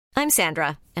I'm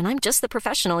Sandra, and I'm just the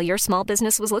professional your small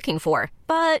business was looking for.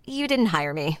 But you didn't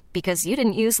hire me because you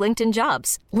didn't use LinkedIn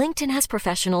Jobs. LinkedIn has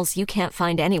professionals you can't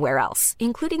find anywhere else,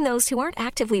 including those who aren't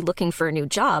actively looking for a new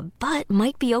job, but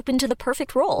might be open to the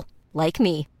perfect role, like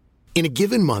me. In a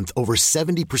given month, over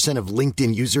 70% of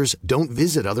LinkedIn users don't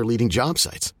visit other leading job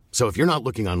sites. So if you're not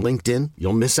looking on LinkedIn,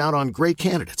 you'll miss out on great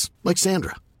candidates like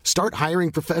Sandra. Start hiring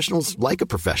professionals like a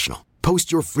professional.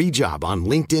 Post your free job on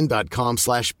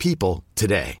linkedin.com/people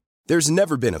today. There's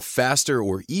never been a faster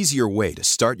or easier way to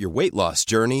start your weight loss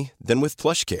journey than with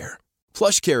PlushCare.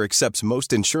 PlushCare accepts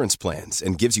most insurance plans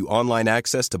and gives you online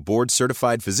access to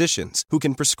board-certified physicians who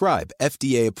can prescribe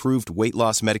FDA-approved weight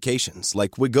loss medications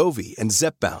like Wegovy and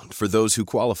Zepbound for those who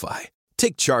qualify.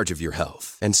 Take charge of your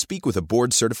health and speak with a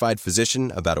board-certified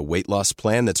physician about a weight loss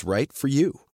plan that's right for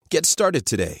you. Get started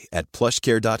today at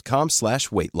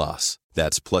plushcare.com/weight loss.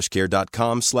 That's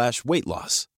plushcare.com/weight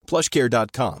loss.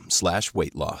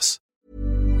 plushcare.com/weight loss.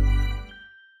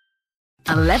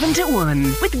 11 to 1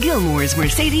 with Gilmore's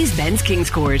Mercedes-Benz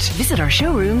Kings Court. Visit our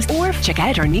showrooms or check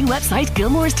out our new website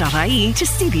gilmores.ie to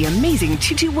see the amazing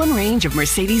 221 range of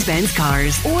Mercedes-Benz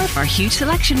cars or our huge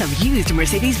selection of used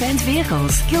Mercedes-Benz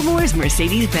vehicles. Gilmore's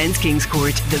Mercedes-Benz Kings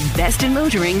Court, the best in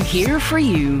motoring, here for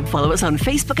you. Follow us on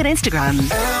Facebook and Instagram.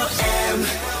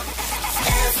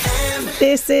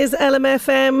 This is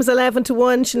LMFM's 11 to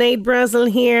 1. Sinead Brazel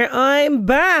here. I'm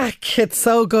back. It's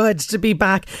so good to be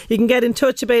back. You can get in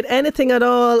touch about anything at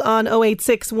all on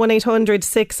 086 1800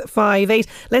 658.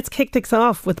 Let's kick things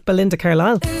off with Belinda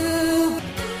Carlisle.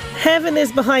 Heaven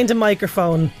is behind a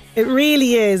microphone. It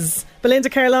really is. Belinda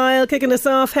Carlisle kicking us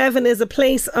off. Heaven is a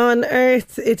place on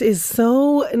earth. It is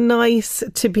so nice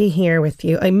to be here with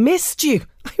you. I missed you.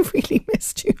 I really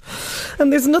missed you.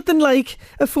 And there's nothing like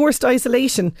a forced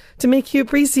isolation to make you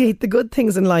appreciate the good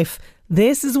things in life.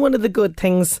 This is one of the good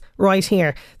things right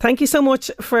here. Thank you so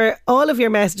much for all of your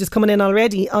messages coming in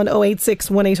already on 086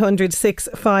 1800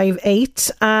 658.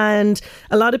 And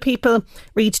a lot of people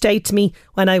reached out to me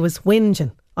when I was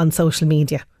whinging on social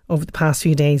media over the past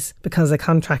few days because I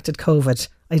contracted COVID.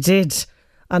 I did.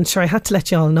 And sure, I had to let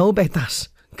you all know about that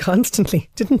constantly,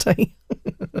 didn't I?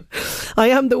 I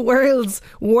am the world's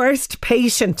worst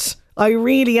patient. I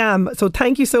really am. So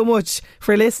thank you so much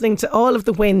for listening to all of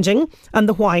the whinging and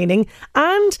the whining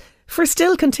and for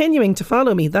still continuing to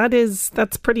follow me.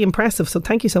 That's pretty impressive. So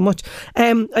thank you so much.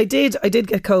 I did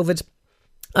get COVID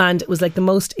and it was like the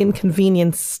most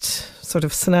inconvenienced sort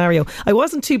of scenario. I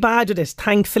wasn't too bad with it,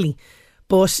 thankfully.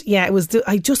 But yeah, it was.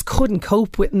 I just couldn't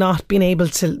cope with not being able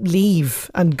to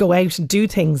leave and go out and do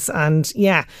things. And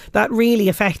yeah, that really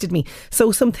affected me.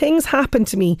 So some things happened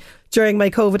to me during my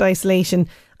COVID isolation.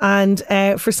 And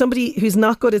for somebody who's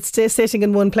not good at sitting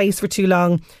in one place for too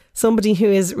long, somebody who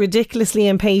is ridiculously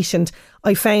impatient,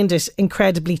 I found it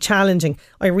incredibly challenging.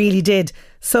 I really did.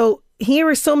 So here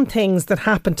are some things that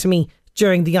happened to me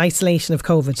during the isolation of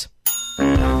COVID.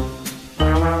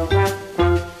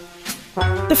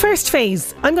 The first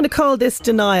phase, I'm going to call this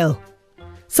denial.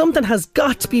 Something has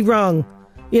got to be wrong.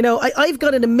 You know, I've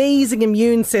got an amazing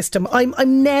immune system. I'm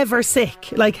never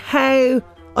sick. Like, how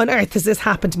on earth has this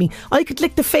happened to me? I could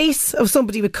lick the face of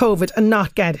somebody with COVID and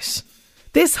not get it.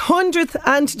 This 100th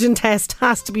antigen test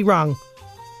has to be wrong.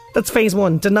 That's phase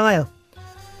 1, denial.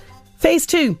 Phase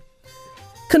 2,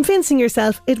 convincing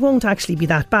yourself it won't actually be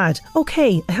that bad.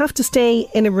 Okay, I have to stay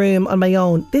in a room on my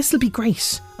own. This will be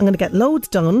great. I'm going to get loads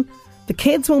done. The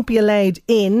kids won't be allowed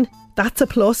in. That's a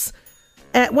plus.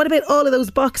 What about all of those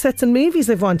box sets and movies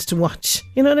I've wanted to watch?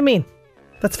 You know what I mean?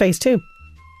 That's phase 2.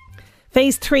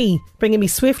 Phase 3, bringing me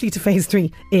swiftly to phase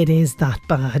 3. It is that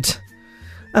bad.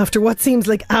 After what seems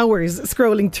like hours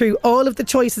scrolling through all of the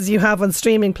choices you have on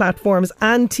streaming platforms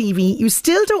and TV, you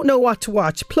still don't know what to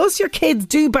watch. Plus your kids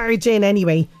do barge in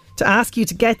anyway to ask you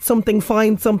to get something,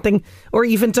 find something, or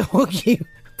even to hug you.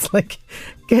 It's like,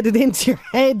 get it into your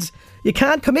head. You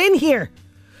can't come in here.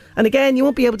 And again, you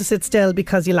won't be able to sit still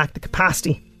because you lack the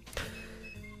capacity.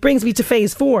 Brings me to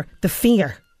phase 4, the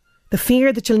fear. The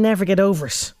fear that you'll never get over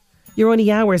it. You're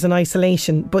only hours in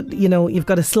isolation, but you know, you've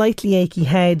got a slightly achy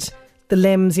head, the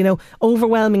limbs, you know,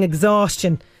 overwhelming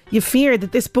exhaustion. You fear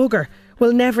that this bugger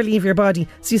will never leave your body.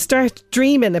 So you start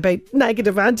dreaming about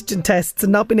negative antigen tests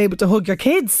and not being able to hug your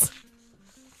kids.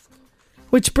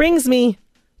 Which brings me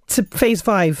to phase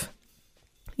 5.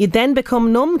 You then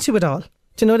become numb to it all. Do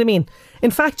you know what I mean?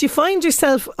 In fact, you find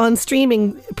yourself on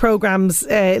streaming programmes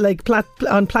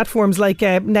on platforms like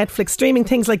Netflix, streaming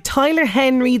things like Tyler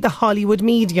Henry, The Hollywood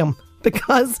Medium,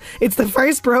 because it's the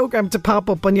first programme to pop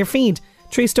up on your feed.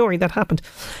 True story, that happened.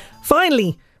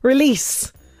 Finally,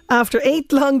 release. After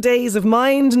 8 long days of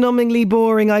mind-numbingly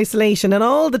boring isolation and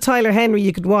all the Tyler Henry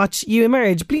you could watch, you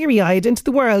emerge bleary-eyed into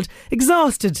the world,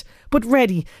 exhausted but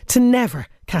ready to never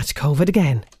catch COVID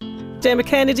again. Gemma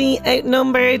Kennedy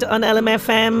outnumbered on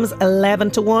LMFM's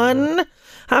 11-1.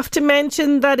 Have to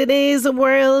mention that it is a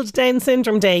World Down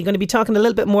Syndrome Day. Going to be talking a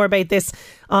little bit more about this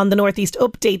on the Northeast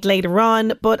Update later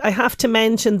on, but I have to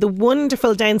mention the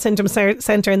wonderful Down Syndrome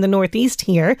Centre in the Northeast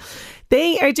here.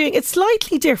 They are doing it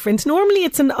slightly different. Normally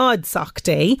it's an odd sock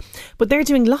day, but they're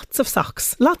doing lots of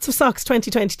socks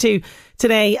 2022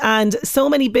 today, and so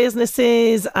many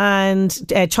businesses and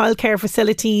childcare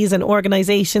facilities and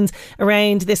organisations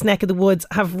around this neck of the woods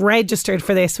have registered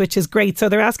for this, which is great. So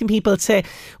they're asking people to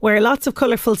wear lots of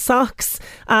colourful socks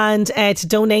and to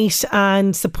donate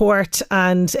and support,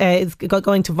 and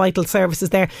going to vital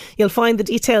services there. You'll find the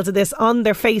details of this on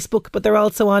their Facebook, but they're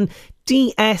also on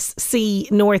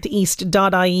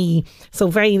dscnortheast.ie. So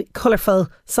very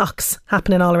colourful socks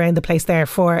happening all around the place there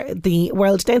for the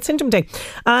World Down Syndrome Day.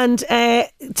 And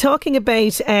talking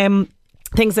about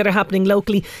things that are happening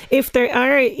locally, if there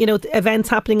are events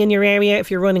happening in your area,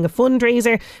 if you're running a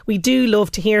fundraiser, we do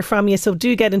love to hear from you, so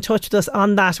do get in touch with us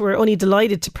on that. We're only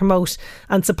delighted to promote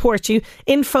and support you.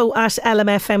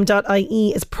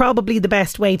 info@lmfm.ie is probably the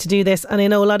best way to do this, and I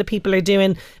know a lot of people are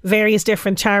doing various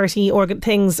different charity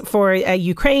things for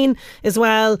Ukraine as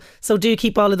well, so do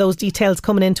keep all of those details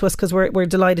coming into us, because we're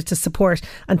delighted to support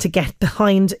and to get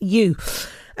behind you.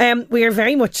 We are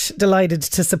very much delighted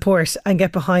to support and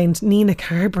get behind Nina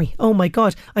Carberry. Oh my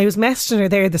God, I was messaging her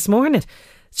there this morning.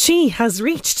 She has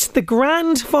reached the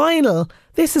grand final.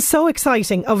 This is so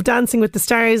exciting, of Dancing with the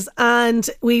Stars, and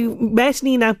we met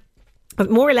Nina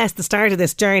at more or less the start of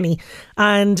this journey,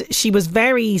 and she was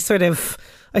very sort of,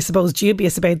 I suppose,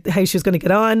 dubious about how she was going to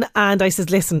get on. And I says,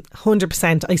 listen,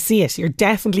 100%, I see it. You're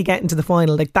definitely getting to the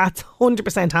final. Like, that's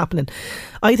 100% happening.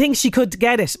 I think she could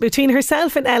get it. Between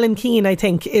herself and Ellen Keane, I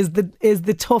think, is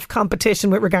the tough competition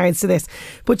with regards to this.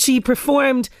 But she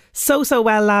performed so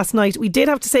well last night. We did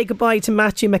have to say goodbye to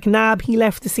Matthew McNabb. He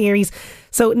left the series.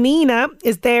 So Nina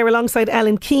is there alongside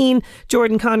Ellen Keane,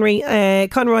 Jordan Conroy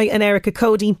and Erica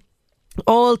Cody,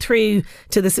 all through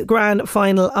to this grand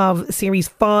final of Series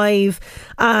 5.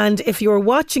 And if you were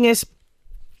watching it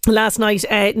last night,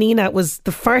 Nina was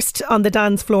the first on the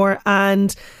dance floor,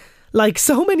 and like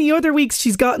so many other weeks,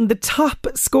 she's gotten the top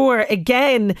score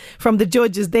again from the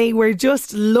judges. They were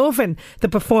just loving the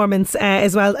performance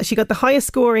as well. She got the highest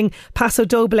scoring Paso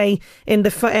Doble in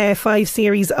the 5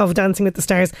 series of Dancing with the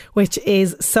Stars, which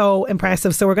is so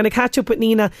impressive. So we're going to catch up with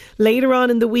Nina later on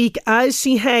in the week as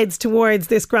she heads towards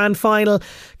this grand final.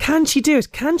 Can she do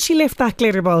it? Can she lift that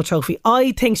glitter ball trophy?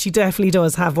 I think she definitely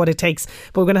does have what it takes,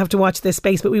 but we're going to have to watch this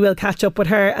space. But we will catch up with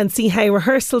her and see how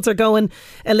rehearsals are going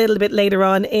a little bit later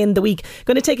on in the week.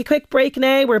 Going to take a quick break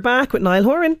now. We're back with Niall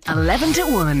Horan.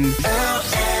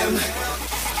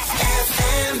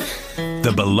 11-1.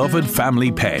 The beloved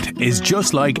family pet is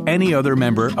just like any other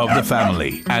member of the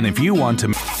family, and if you want to...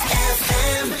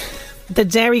 The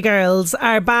Derry Girls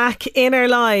are back in our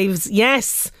lives.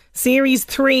 Yes, Series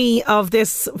 3 of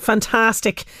this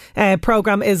fantastic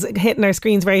programme is hitting our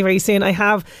screens very, very soon. I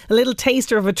have a little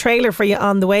taster of a trailer for you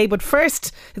on the way, but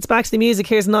first it's back to the music.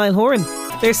 Here's Niall Horan.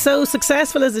 They're so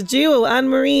successful as a duo,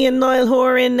 Anne-Marie and Niall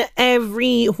Horan,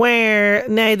 everywhere.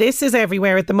 Now this is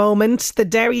everywhere at the moment, the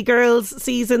Derry Girls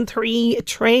Season 3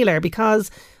 trailer, because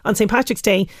on St. Patrick's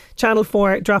Day, Channel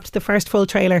 4 dropped the first full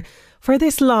trailer for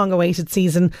this long-awaited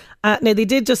season. Now, they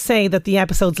did just say that the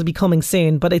episodes will be coming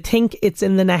soon, but I think it's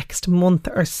in the next month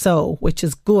or so, which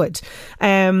is good.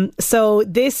 So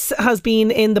this has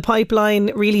been in the pipeline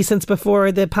really since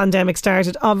before the pandemic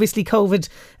started. Obviously, COVID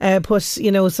put,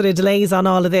 sort of delays on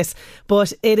all of this,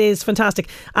 but it is fantastic.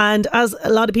 And as a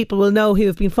lot of people will know who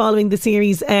have been following the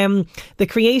series, the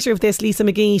creator of this, Lisa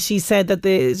McGee, she said that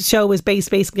the show is based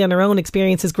basically on her own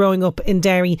experiences growing up in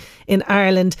Derry in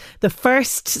Ireland. The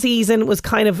first season was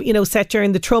kind of, set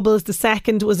during the Troubles. The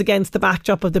second was against the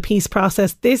backdrop of the peace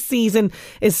process. This season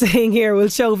is saying here, will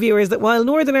show viewers that while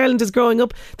Northern Ireland is growing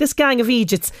up, this gang of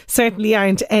Egypts certainly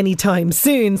aren't anytime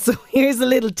soon. So here's a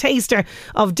little taster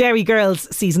of Derry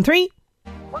Girls Season 3.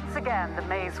 Once again, the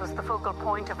maze was the focal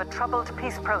point of a troubled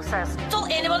peace process. That's all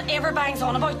anyone ever bangs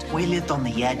on about. We lived on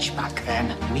the edge back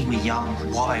then. We were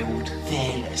young, wild,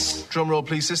 fearless. Drum roll,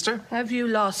 please, sister. Have you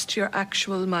lost your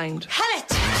actual mind? Hit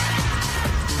it!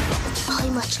 How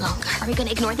much longer are we going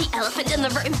to ignore the elephant in the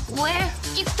room? Where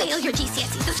you fail your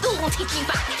GCSEs, the school won't take you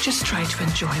back. Just try to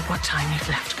enjoy what time you've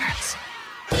left, girls.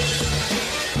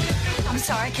 I'm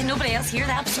sorry, can nobody else hear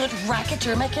the absolute racket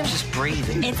you're making? Just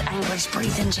breathing. It's English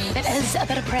breathing, Jane. It is a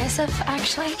bit oppressive,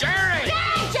 actually. Jerry!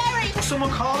 Yay, Jerry! Is someone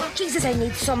calling? Jesus, I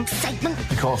need some excitement.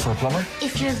 You call for a plumber?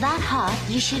 If you're that hot,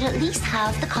 you should at least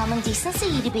have the common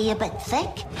decency to be a bit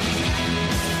thick.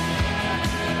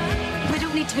 We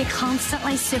don't need to be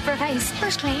constantly supervised.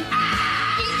 First rate.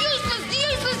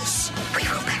 Useless! We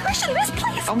will perish in this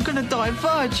place. I'm gonna die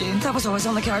virgin. That was always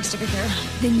on the cards, to be fair.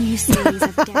 The new series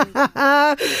of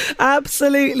Derry.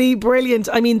 Absolutely brilliant.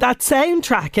 I mean, that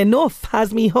soundtrack enough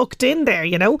has me hooked in there,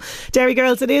 you know. Derry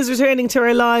Girls, it is returning to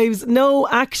our lives. No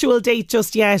actual date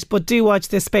just yet, but do watch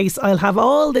this space. I'll have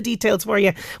all the details for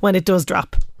you when it does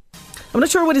drop. I'm not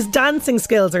sure what his dancing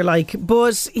skills are like,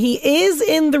 but he is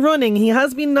in the running. He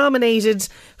has been nominated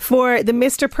for the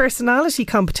Mr. Personality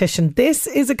competition. This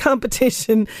is a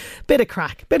competition, bit of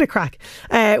crack, that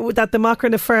the Macra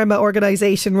na Firma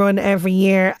organisation run every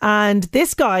year. And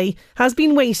this guy has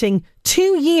been waiting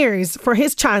 2 years for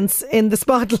his chance in the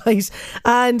spotlight.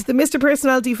 And the Mr.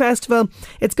 Personality Festival,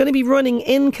 it's going to be running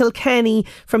in Kilkenny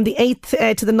from the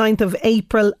 8th to the 9th of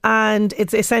April. And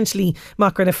it's essentially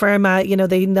Macra na Firma, you know,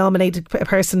 they nominate a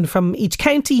person from each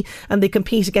county and they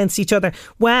compete against each other.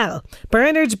 Well,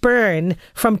 Bernard Byrne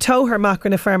from Toher Macra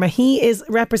na Firma, he is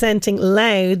representing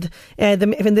Louth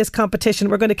in this competition.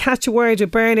 We're going to catch a word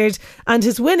with Bernard and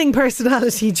his winning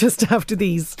personality just after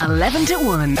these. 11 to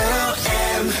 1.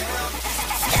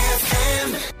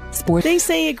 Sport. They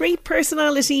say a great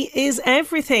personality is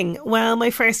everything. Well,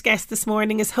 my first guest this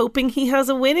morning is hoping he has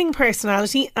a winning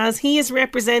personality as he is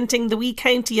representing the wee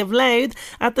county of Louth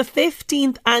at the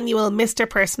 15th annual Mr.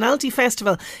 Personality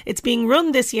Festival. It's being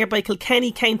run this year by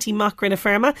Kilkenny County Macra na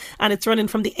Firma and it's running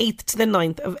from the 8th to the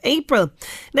 9th of April.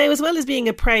 Now, as well as being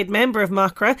a proud member of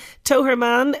Macra, Toher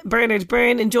man Bernard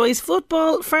Byrne enjoys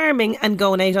football, farming and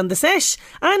going out on the sesh,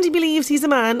 and he believes he's a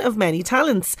man of many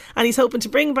talents and he's hoping to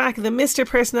bring back the Mr.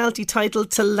 Personality title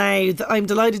to Louth. I'm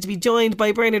delighted to be joined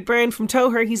by Bernard Byrne from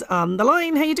Toher. He's on the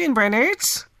line. How you doing, Bernard?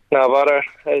 No bother.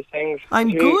 How's things?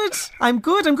 I'm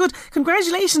good.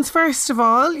 Congratulations, first of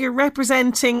all. You're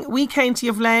representing wee county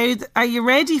of Louth. Are you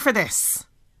ready for this?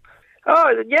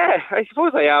 Oh yeah, I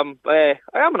suppose I am. I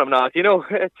am and I'm not. You know,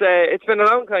 it's been a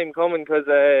long time coming because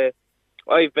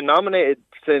I've been nominated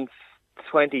since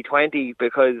 2020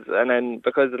 because of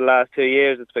the last 2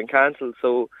 years it's been cancelled.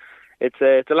 So it's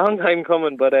a long time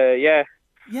coming, but yeah.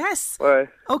 Yes. Well,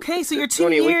 okay, so you're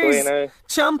 2 years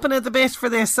chomping at the bit for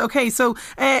this. Okay, so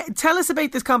tell us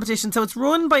about this competition. So it's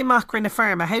run by Macra na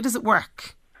Firma. How does it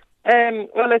work?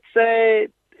 Well,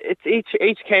 it's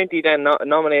each county then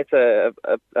nominates a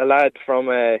lad from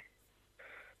their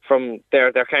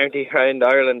county around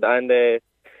Ireland, and I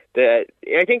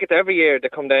think it's every year they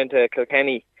come down to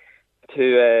Kilkenny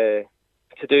to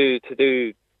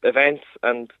do events,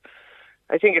 and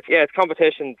I think it's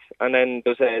competitions, and then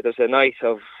there's a night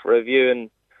of reviewing,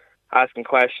 asking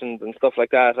questions and stuff like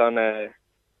that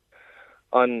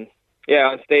on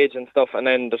stage and stuff, and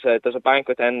then there's a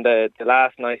banquet then the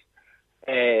last night.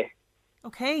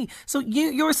 Okay, so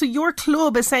your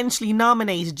club essentially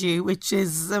nominated you, which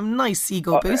is a nice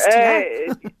ego boost. Yeah.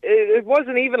 It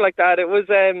wasn't even like that. It was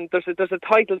there's a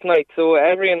titles night, so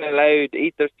everyone allowed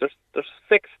eat. There's now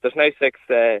six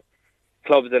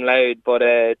clubs in Louth, but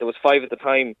there was 5 at the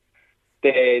time.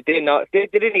 They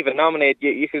didn't even nominate.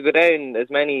 You could go down as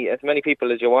many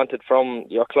people as you wanted from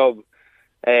your club.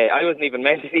 I wasn't even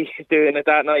meant to be doing it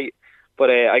that night, but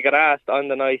I got asked on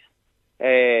the night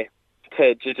to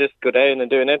just go down and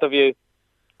do an interview,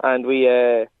 and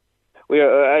I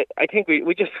think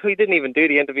we didn't even do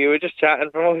the interview. We were just chatting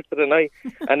for most of the night,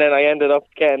 and then I ended up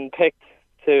getting picked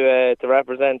to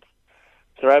represent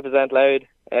Louth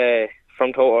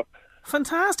from Toher.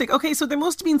 Fantastic. Okay, so there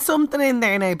must have been something in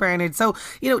there now, Bernard. So,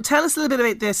 tell us a little bit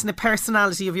about this and the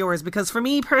personality of yours, because for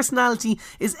me, personality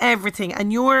is everything,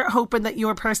 and you're hoping that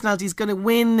your personality is going to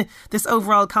win this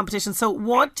overall competition. So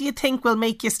what do you think will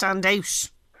make you stand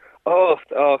out? Lots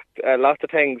of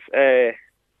things. I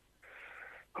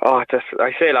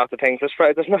say lots of things.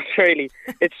 There's not really.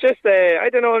 It's just, I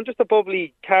don't know, I'm just a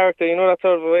bubbly character, that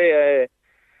sort of way.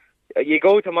 You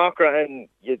go to Macra and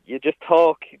you just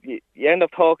talk. You end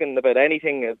up talking about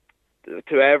anything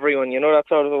to everyone. That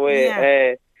sort of a way.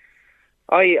 Yeah.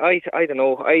 I don't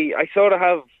know. I sort of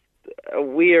have a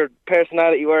weird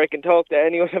personality where I can talk to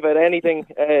anyone about anything.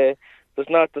 There's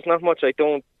not much I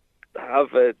don't have.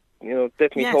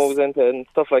 Dip my toes into and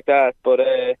stuff like that. But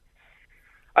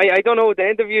I don't know. The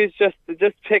interviews just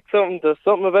picked something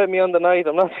about me on the night.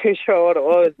 I'm not too sure what it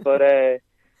was, but.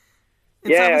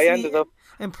 I ended up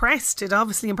impressed. It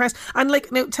obviously impressed. And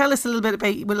like, now tell us a little bit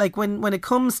about, like, when it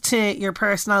comes to your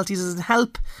personality, does it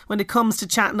help when it comes to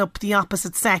chatting up the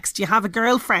opposite sex? Do you have a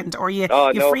girlfriend, or you're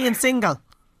free and single?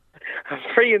 I'm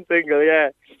free and single, yeah.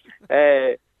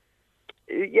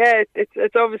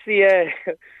 It's obviously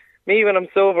me when I'm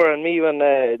sober and me when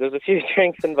there's a few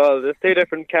drinks involved. There's two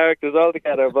different characters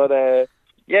altogether, but I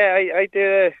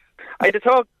do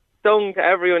talk dung to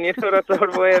everyone, you know, that sort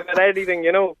of way about anything,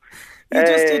 you know.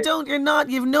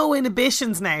 You've no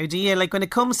inhibitions now, do you? Like, when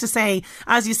it comes to, say,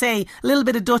 as you say, a little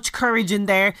bit of Dutch courage in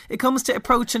there, it comes to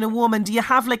approaching a woman, do you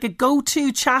have like a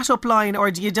go-to chat-up line,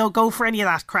 or do you don't go for any of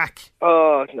that crack?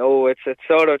 Oh, no, it's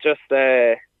sort of just,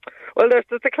 well, there's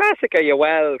the classic, are you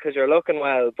well, because you're looking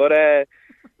well, but other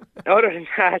than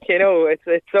that, you know, it's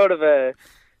sort of a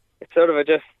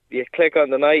just, you click on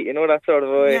the night, you know, that sort of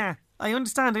way. Yeah. I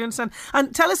understand.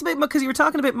 And tell us a bit, because you were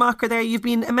talking about Macra there. You've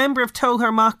been a member of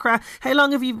Toher Macra. How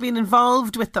long have you been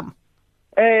involved with them?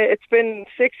 It's been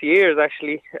 6 years,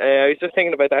 actually. I was just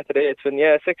thinking about that today. It's been,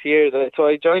 6 years. So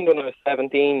I joined when I was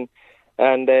 17.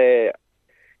 And, the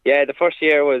first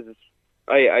year was,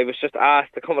 I was just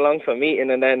asked to come along to a meeting,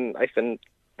 and then I've been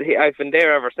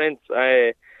there ever since.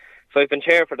 So I've been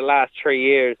chair for the last 3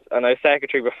 years, and I was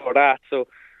secretary before that. So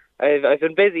I've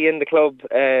been busy in the club,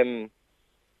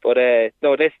 but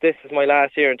no, this is my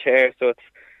last year in chair, so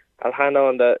I'll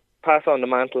pass on the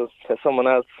mantle to someone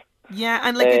else. Yeah,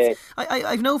 and like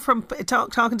I know from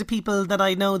talking to people that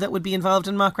I know that would be involved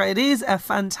in Macra, it is a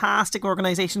fantastic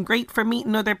organisation, great for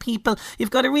meeting other people.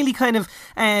 You've got a really kind of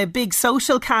big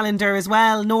social calendar as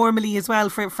well, normally as well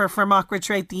for Macra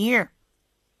throughout the year.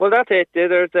 Well, that's it.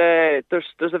 There's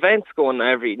events going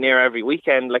near every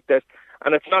weekend like this,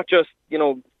 and it's not just, you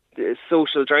know,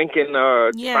 social drinking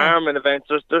or farming events.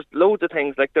 There's loads of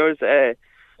things. Like there's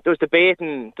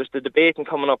debating. There's the debating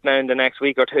coming up now in the next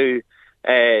week or two.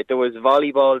 There was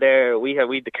volleyball there. We had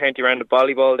the county round of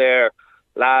volleyball there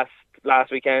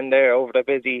last weekend there over the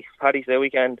busy Paddy's Day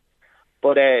weekend.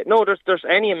 But no, there's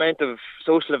any amount of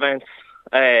social events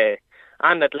and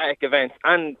athletic events.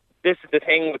 And this is the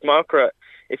thing with Macra.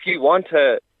 If you want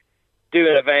to do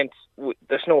an event,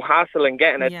 there's no hassle in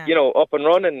getting it, you know, up and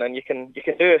running, and you can do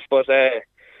it. But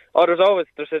there's always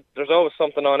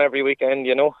something on every weekend,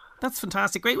 you know. That's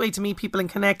fantastic. Great way to meet people and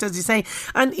connect, as you say.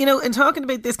 And, you know, in talking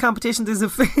about this competition, there's a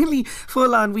fairly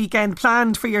full-on weekend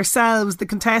planned for yourselves, the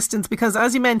contestants, because,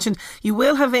 as you mentioned, you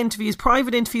will have interviews,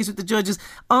 private interviews with the judges,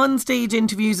 on-stage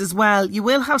interviews as well. You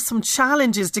will have some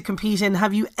challenges to compete in.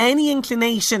 Have you any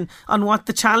inclination on what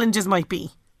the challenges might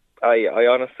be? I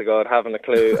honest to God, haven't a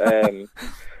clue.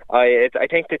 I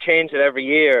think they change it every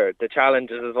year, the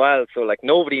challenges as well. So, like,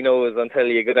 nobody knows until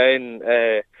you go down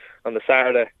on the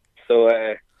Saturday. So,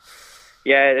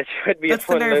 it should be That's a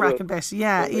fun the nerve-wracking bit.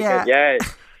 Yeah.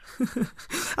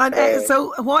 And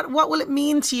so, what will it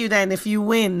mean to you then if you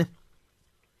win?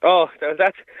 Oh,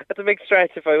 that's a big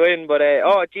stretch if I win. But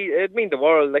it'd mean the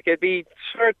world. Like, it'd be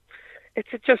sure. It's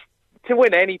just to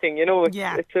win anything, you know.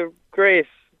 It's a great.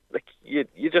 Like, you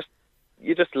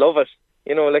just love it.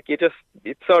 You know, like it's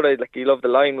sort of like you love the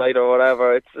limelight or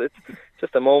whatever. It's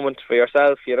just a moment for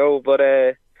yourself, you know. But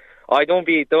I don't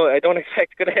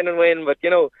expect to go down and win, but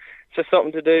you know, it's just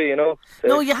something to do, you know.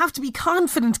 No, you have to be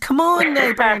confident. Come on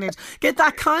now, Bernard, get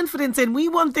that confidence in. We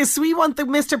want this. We want the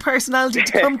Mr. Personality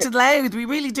to come to Louth. We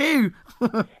really do.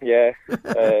 Yeah.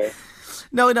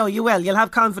 No, you will. You'll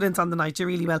have confidence on the night. You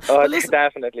really will. Oh, well, listen,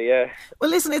 definitely, yeah. Well,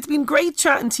 listen, it's been great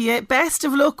chatting to you. Best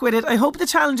of luck with it. I hope the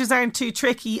challenges aren't too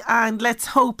tricky, and let's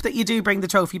hope that you do bring the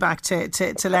trophy back to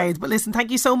Louth. But listen,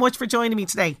 thank you so much for joining me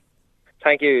today.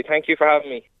 Thank you for having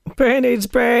me. Bernard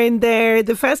Byrne there.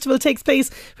 The festival takes place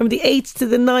from the 8th to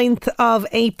the 9th of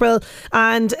April,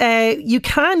 and you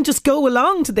can just go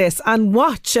along to this and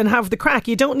watch and have the crack.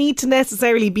 You don't need to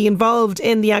necessarily be involved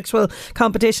in the actual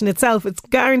competition itself. It's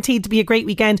guaranteed to be a great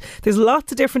weekend. There's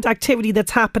lots of different activity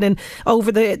that's happening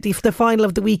over the final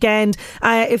of the weekend.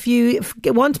 If you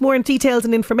want more details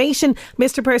and information,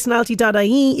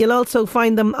 mrpersonality.ie. You'll also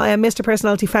find them Mr.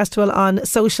 Personality Festival on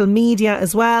social media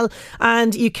as well,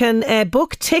 and you can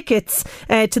book tickets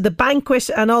to the banquet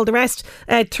and all the rest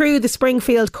through the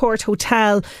Springfield Court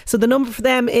Hotel. So the number for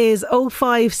them is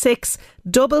 056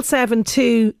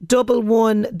 772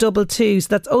 1122. So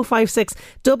that's 056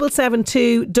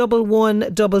 772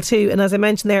 1122. And as I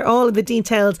mentioned there, all of the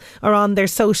details are on their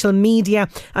social media.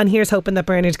 And here's hoping that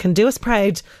Bernard can do us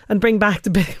proud and bring back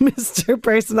the Mr.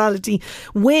 Personality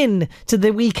win to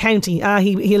the wee county.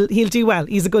 He'll do well.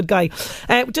 He's a good guy.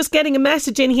 Just getting a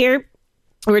message in here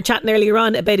We were chatting earlier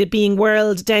on about it being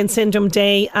World Down Syndrome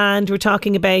Day, and we're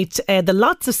talking about the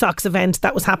Lots of Socks event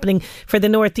that was happening for the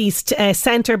North East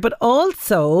Centre, but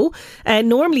also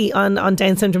normally on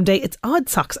Down Syndrome Day it's Odd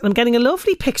Socks, and I'm getting a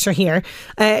lovely picture here.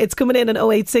 It's coming in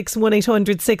on 086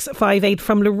 1800 658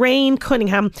 from Lorraine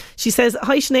Cunningham. She says,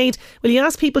 "Hi Sinead, will you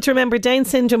ask people to remember Down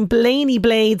Syndrome? Blaney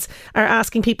Blades are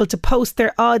asking people to post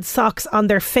their odd socks on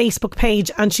their Facebook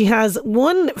page," and she has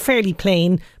one fairly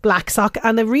plain black sock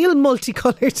and a real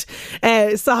multicoloured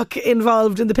sock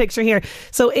involved in the picture here.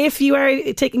 So if you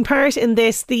are taking part in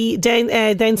this, the Down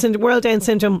Syndrome, World Down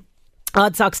Syndrome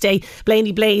Odd Socks Day,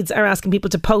 Blaney Blades are asking people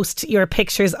to post your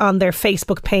pictures on their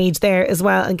Facebook page there as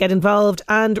well and get involved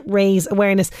and raise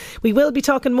awareness. We will be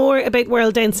talking more about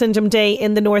World Down Syndrome Day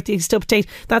in the North East Update.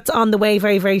 That's on the way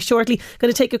very, very shortly.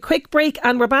 Going to take a quick break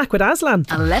and we're back with Aslan.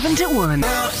 11 to 1.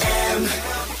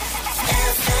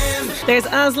 There's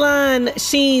Aslan,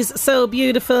 She's So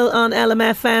Beautiful on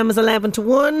LMFM's 11 to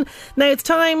 1. Now it's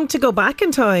time to go back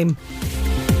in time.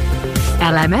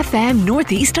 LMFM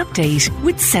Northeast Update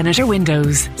with Senator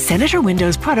Windows. Senator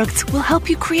Windows products will help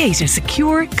you create a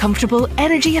secure, comfortable,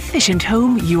 energy efficient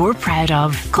home you're proud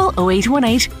of. Call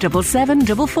 0818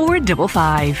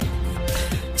 774455.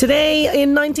 Today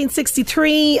in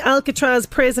 1963, Alcatraz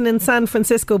prison in San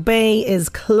Francisco Bay is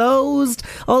closed.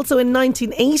 Also in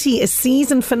 1980, a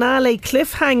season finale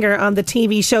cliffhanger on the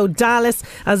TV show Dallas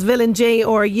as villain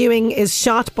J.R. Ewing is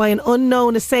shot by an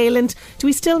unknown assailant. Do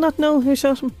we still not know who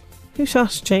shot him? Who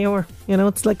shot J.R.? You know,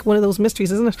 it's like one of those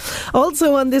mysteries, isn't it?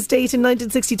 Also on this date in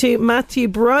 1962, Matthew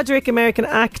Broderick, American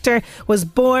actor, was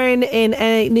born in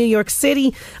New York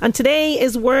City. And today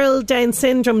is World Down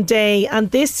Syndrome Day.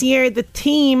 And this year the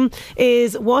theme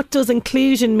is, what does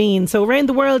inclusion mean? So around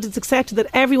the world it's accepted that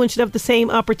everyone should have the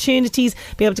same opportunities,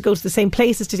 be able to go to the same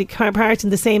places, to take part in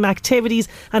the same activities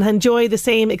and enjoy the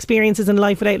same experiences in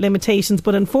life without limitations.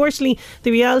 But unfortunately,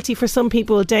 the reality for some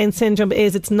people with Down syndrome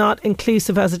is it's not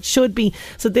inclusive as it should be.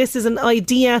 So this is an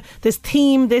idea, this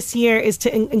theme this year is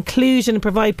to inclusion and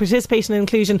provide participation and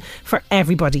inclusion for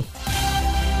everybody.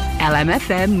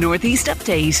 LMFM Northeast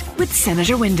Update with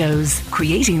Senator Windows.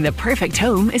 Creating the perfect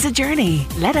home is a journey.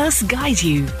 Let us guide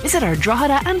you. Visit our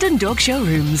Drogheda and Dundalk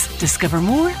showrooms. Discover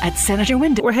more at Senator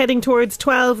Windows. We're heading towards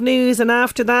 12 News, and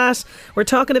after that we're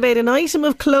talking about an item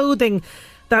of clothing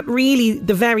that really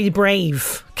the very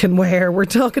brave can wear. We're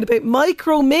talking about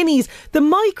micro minis. The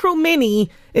micro mini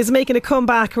is making a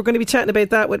comeback. We're going to be chatting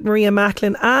about that with Maria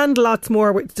Macklin and lots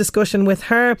more with discussion with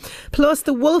her. Plus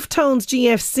the Wolf Tones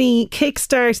GFC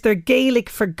kickstart their Gaelic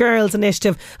for Girls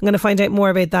initiative. I'm going to find out more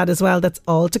about that as well. That's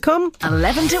all to come.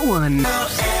 11 to 1.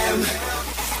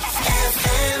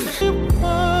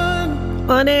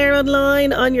 On air,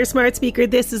 online, on your smart speaker,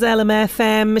 this is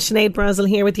LMFM. Sinead Brazel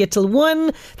here with you till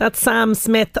 1. That's Sam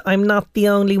Smith. I'm not the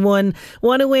only one.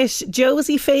 Want to wish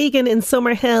Josie Fagan in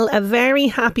Summerhill a very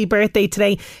happy birthday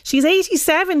today. She's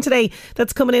 87 today.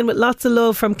 That's coming in with lots of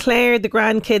love from Claire, the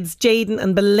grandkids, Jaden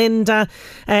and Belinda.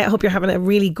 I hope you're having a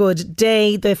really good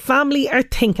day. The family are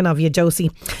thinking of you,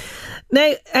 Josie.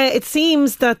 Now, it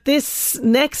seems that this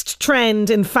next trend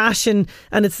in fashion,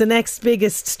 and it's the next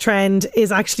biggest trend,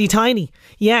 is actually tiny.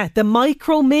 Yeah, the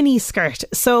micro mini skirt.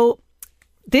 So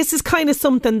this is kind of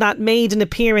something that made an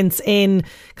appearance in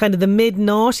kind of the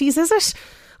mid-noughties, is it?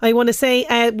 I want to say,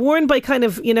 worn by kind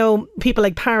of, you know, people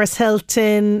like Paris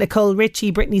Hilton, Nicole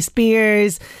Richie, Britney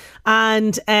Spears.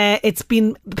 And it's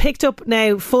been picked up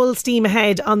now full steam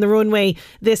ahead on the runway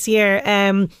this year.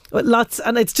 Lots,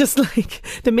 and it's just like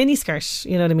the miniskirt,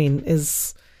 you know what I mean,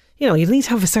 is, you know, you need to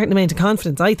have a certain amount of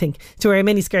confidence, I think, to wear a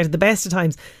miniskirt at the best of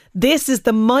times. This is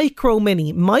the micro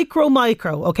mini, micro,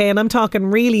 okay, and I'm talking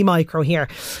really micro here.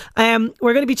 We're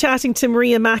going to be chatting to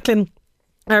Maria Macklin,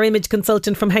 our image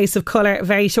consultant from House of Colour,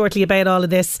 very shortly about all of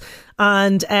this.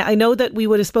 And I know that we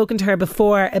would have spoken to her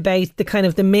before about the kind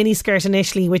of the mini skirt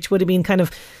initially, which would have been kind of,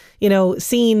 you know,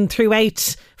 seen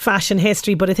throughout fashion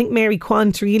history. But I think Mary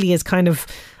Quant really is kind of,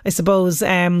 I suppose,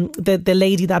 the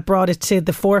lady that brought it to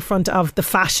the forefront of the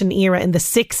fashion era in the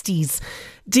 60s.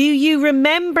 Do you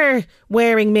remember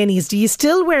wearing minis? Do you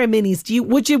still wear minis?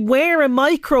 Would you wear a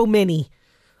micro mini?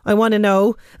 I want to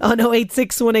know on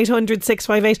 086 1800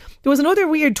 658. There was another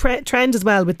weird trend as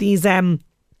well with these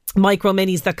micro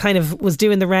minis that kind of was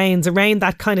doing the rounds around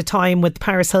that kind of time with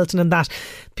Paris Hilton and that.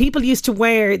 People used to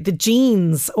wear the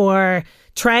jeans or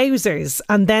trousers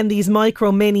and then these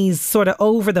micro minis sort of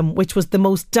over them, which was the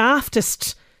most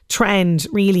daftest trend,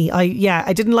 really.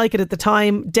 I didn't like it at the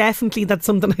time. Definitely that's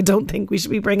something I don't think we should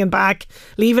be bringing back.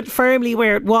 Leave it firmly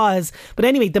where it was. But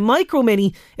anyway, the Micro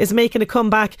Mini is making a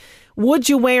comeback. Would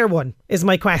you wear one, is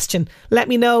my question. Let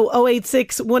me know.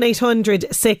 086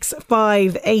 1800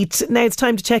 658. Now it's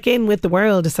time to check in with the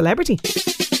world of celebrity.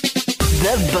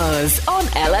 The Buzz on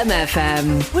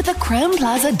LMFM with the Crowne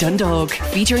Plaza Dundalk,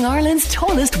 featuring Ireland's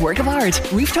tallest work of art,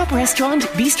 rooftop restaurant,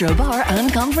 bistro bar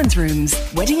and conference rooms,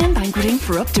 wedding and banqueting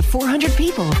for up to 400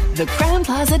 people. The Crowne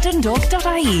Plaza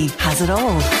Dundalk.ie has it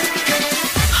all.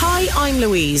 Hi, I'm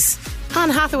Louise. Anne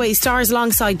Hathaway stars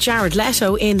alongside Jared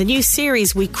Leto in the new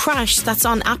series We Crashed that's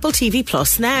on Apple TV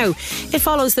Plus now. It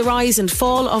follows the rise and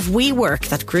fall of WeWork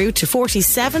that grew to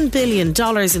 $47 billion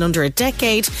in under a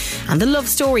decade, and the love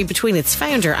story between its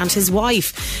founder and his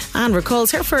wife. Anne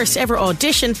recalls her first ever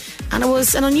audition, and it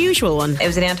was an unusual one. It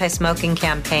was an anti-smoking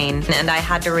campaign, and I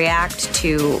had to react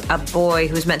to a boy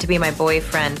who was meant to be my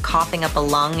boyfriend coughing up a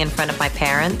lung in front of my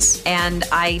parents, and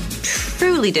I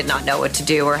truly did not know what to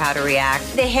do or how to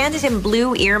react. They handed him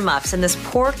blue earmuffs, and this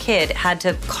poor kid had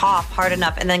to cough hard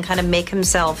enough and then kind of make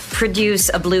himself produce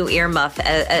a blue earmuff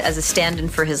as a stand-in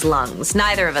for his lungs.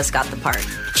 Neither of us got the part.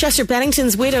 Chester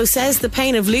Bennington's widow says the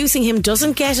pain of losing him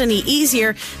doesn't get any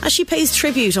easier as she pays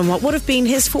tribute on what would have been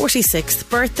his 46th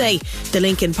birthday. The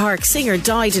Linkin Park singer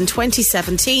died in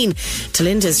 2017.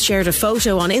 Talinda's shared a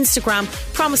photo on Instagram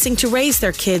promising to raise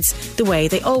their kids the way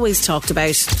they always talked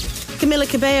about. Camila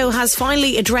Cabello has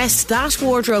finally addressed that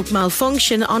wardrobe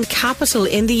malfunction on Capital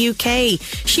in the UK.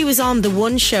 She was on The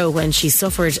One Show when she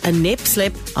suffered a nip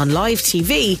slip on live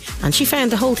TV, and she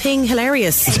found the whole thing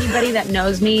hilarious. Anybody that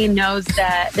knows me knows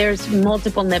that there's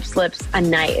multiple nip slips a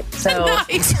night. So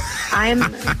I'm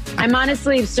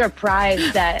honestly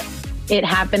surprised that it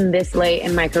happened this late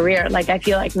in my career. Like, I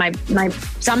feel like my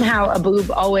somehow a boob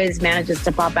always manages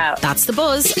to pop out. That's The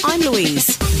Buzz. I'm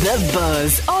Louise. The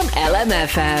Buzz on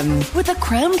LMFM with the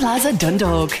Crowne Plaza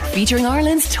Dundalk, featuring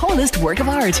Ireland's tallest work of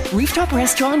art, rooftop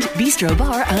restaurant, bistro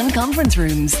bar and conference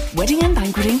rooms, wedding and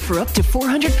banqueting for up to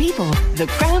 400 people. The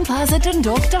Crowne Plaza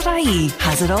Dundalk.ie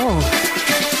has it all.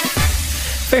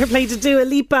 Fair play to Dua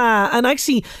Lipa. And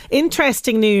actually,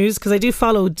 interesting news, because I do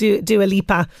follow Dua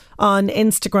Lipa on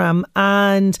Instagram,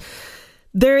 and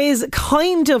there is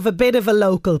kind of a bit of a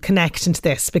local connection to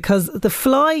this, because the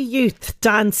Fly Youth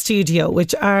Dance Studio,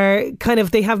 which are kind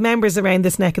of, they have members around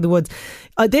this neck of the woods.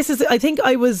 I think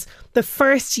I was the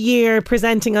first year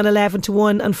presenting on 11 to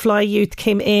 1 and Fly Youth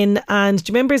came in, and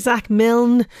do you remember Zach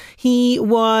Milne? He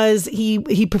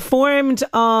performed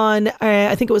on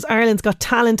I think it was Ireland's Got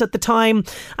Talent at the time,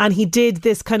 and he did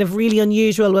this kind of really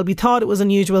unusual, well, we thought it was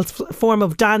unusual form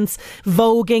of dance,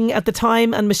 voguing at the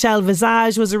time, and Michelle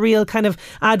Visage was a real kind of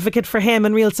advocate for him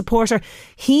and real supporter.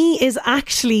 He is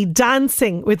actually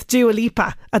dancing with Dua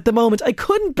Lipa at the moment. I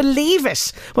couldn't believe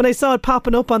it when I saw it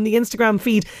popping up on the Instagram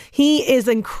feed. He is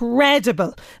an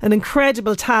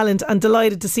incredible talent, and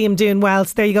delighted to see him doing well.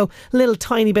 So there you go, a little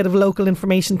tiny bit of local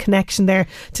information connection there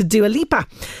to Dua Lipa.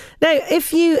 Now,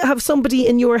 if you have somebody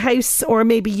in your house, or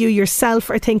maybe you yourself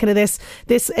are thinking of this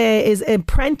is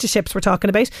apprenticeships we're talking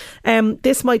about.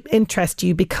 This might interest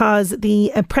you, because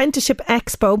the Apprenticeship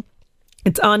Expo,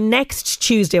 it's on next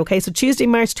Tuesday, okay? So Tuesday,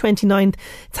 March 29th.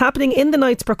 It's happening in the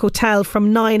Knightsbrook Hotel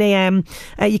from 9 a.m.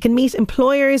 You can meet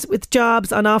employers with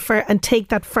jobs on offer and take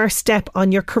that first step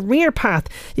on your career path.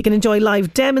 You can enjoy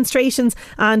live demonstrations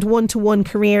and one-to-one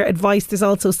career advice. There's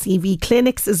also CV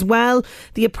clinics as well.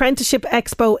 The Apprenticeship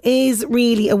Expo is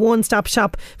really a one-stop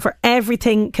shop for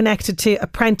everything connected to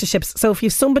apprenticeships. So if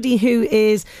you've somebody who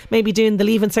is maybe doing the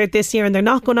Leaving Cert this year and they're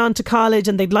not going on to college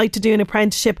and they'd like to do an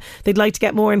apprenticeship, they'd like to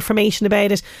get more information about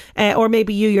it, or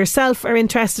maybe you yourself are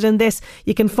interested in this,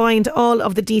 you can find all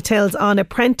of the details on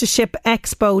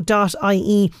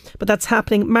apprenticeshipexpo.ie. But that's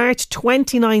happening March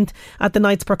 29th at the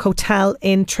Knightsbrook Hotel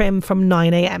in Trim from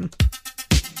 9 a.m.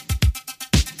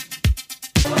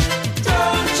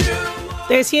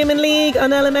 There's Human League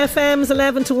on LMFM's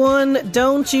 11 to 1.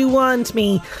 Don't you want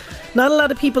me? Not a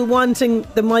lot of people wanting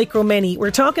the Micro Mini.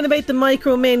 We're talking about the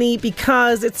Micro Mini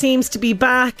because it seems to be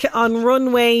back on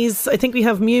runways. I think we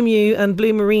have Miu Miu and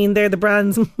Blue Marine. They're the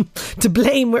brands to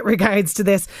blame with regards to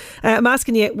this. I'm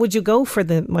asking you, would you go for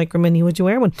the Micro Mini? Would you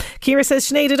wear one? Kira says,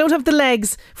 Sinead, I don't have the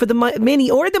legs for the Mini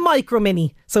or the Micro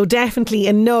Mini. So definitely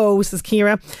a no, says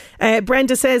Kira.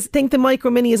 Brenda says, think the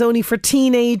Micro Mini is only for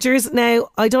teenagers. Now,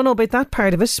 I don't know about that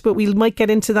part of it, but we might get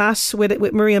into that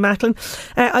with Maria Macklin.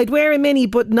 I'd wear a Mini,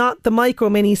 but not the Micro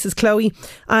Mini, says Chloe.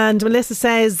 And Melissa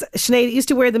says, Sinead used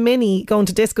to wear the Mini going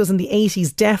to discos in the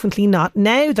 80s. Definitely not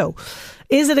now, though.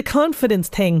 Is it a confidence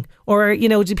thing? Or, you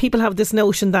know, do people have this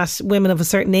notion that women of a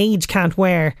certain age can't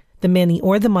wear the mini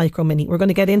or the micro mini? We're going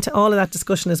to get into all of that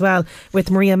discussion as well with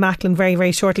Maria Macklin very,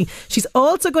 very shortly. She's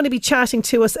also going to be chatting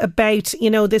to us about,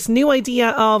 this new idea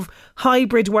of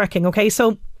hybrid working. Okay,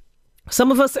 so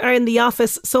some of us are in the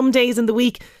office some days in the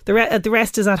week, the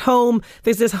rest is at home.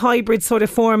 There's this hybrid sort of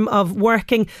form of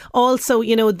working. Also,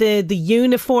 the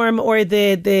uniform or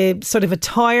the sort of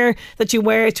attire that you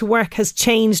wear to work has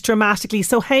changed dramatically.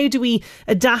 So how do we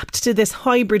adapt to this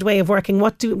hybrid way of working?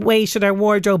 What way should our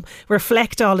wardrobe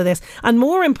reflect all of this? And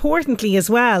more importantly as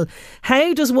well,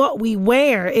 how does what we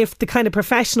wear, if the kind of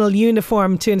professional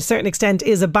uniform to a certain extent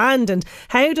is abandoned,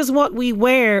 how does what we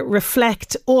wear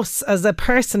reflect us as a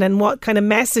person, and what kind of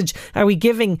message are we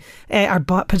giving our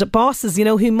bosses,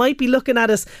 who might be looking at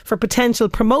us for potential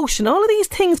promotion? All of these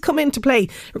things come into play.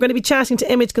 We're going to be chatting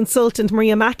to image consultant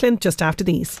Maria Macklin just after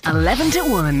these. 11 to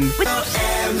 1.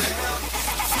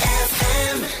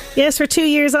 Yes, we're 2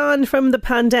 years on from the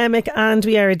pandemic and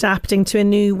we are adapting to a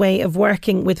new way of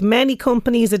working, with many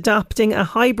companies adopting a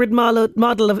hybrid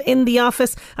model of in the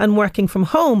office and working from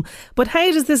home. But how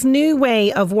does this new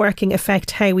way of working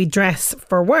affect how we dress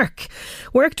for work?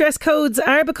 Work dress codes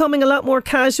are becoming a lot more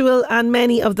casual, and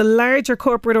many of the larger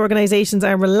corporate organisations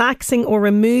are relaxing or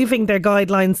removing their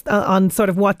guidelines on sort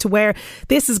of what to wear.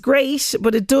 This is great,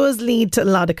 but it does lead to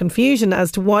a lot of confusion as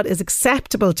to what is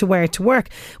acceptable to wear to work.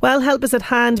 Well, help us at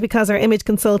hand, because our image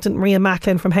consultant Maria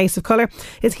Macklin from House of Colour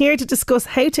is here to discuss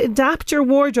how to adapt your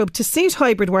wardrobe to suit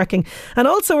hybrid working. And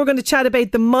also we're going to chat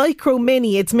about the micro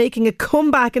mini. It's making a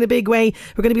comeback in a big way.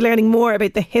 We're going to be learning more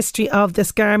about the history of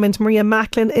this garment. Maria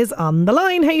Macklin is on the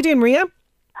line. How are you doing, Maria?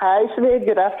 Hi, Sinead.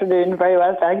 Good afternoon. Very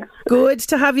well, thanks. Good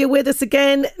to have you with us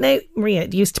again. Now, Maria,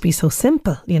 it used to be so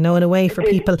simple, in a way for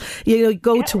people. You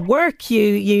go to work,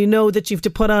 you know that you have to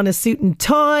put on a suit and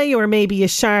tie, or maybe a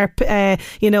sharp, a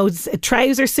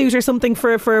trouser suit or something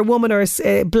for a woman, or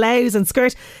a blouse and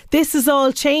skirt. This is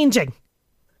all changing.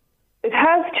 It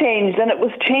has changed, and it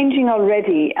was changing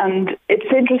already. And it's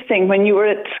interesting, when you were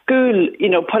at school,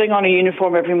 putting on a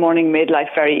uniform every morning made life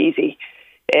very easy.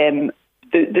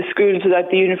 The schools without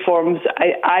the uniforms,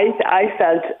 I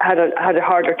felt had a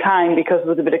harder time, because there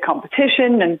was a bit of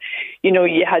competition, and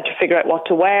you had to figure out what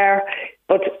to wear.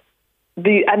 But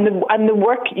the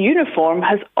work uniform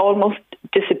has almost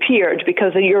disappeared,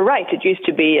 because you're right, it used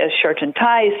to be a shirt and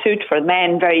tie suit for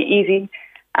men, very easy,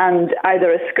 and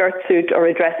either a skirt suit or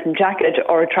a dress and jacket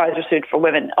or a trouser suit for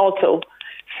women, also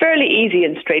fairly easy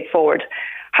and straightforward.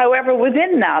 However,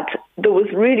 within that, there was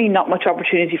really not much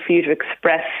opportunity for you to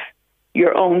express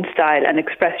your own style and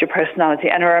express your personality.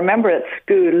 And I remember at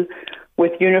school,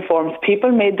 with uniforms,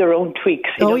 people made their own tweaks.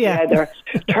 They either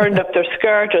turned up their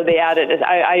skirt or they added it.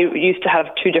 I used to have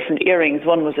two different earrings.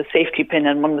 One was a safety pin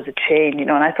and one was a chain,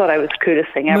 and I thought I was the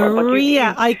coolest thing ever.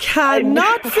 Maria, I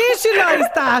cannot visualise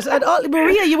that at all.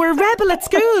 Maria, you were a rebel at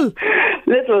school.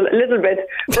 Little bit.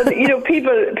 But,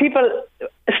 people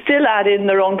still add in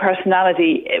their own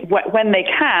personality when they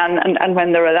can and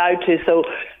when they're allowed to. So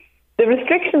the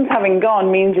restrictions having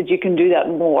gone means that you can do that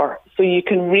more. So you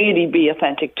can really be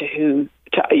authentic to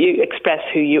you express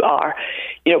who you are.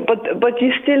 But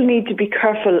you still need to be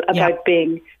careful about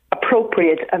being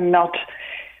appropriate and not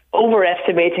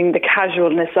overestimating the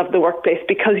casualness of the workplace,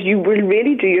 because you will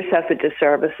really do yourself a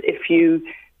disservice if you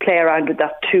play around with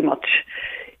that too much.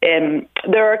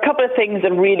 There are a couple of things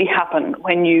that really happen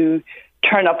when you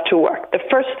turn up to work. The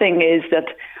first thing is that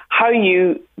how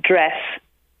you dress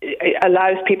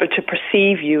allows people to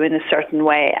perceive you in a certain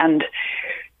way, and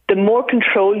the more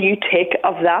control you take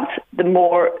of that, the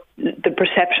more the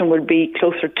perception will be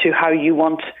closer to how you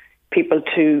want people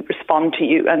to respond to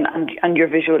you and your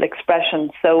visual expression.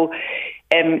 So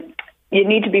you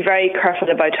need to be very careful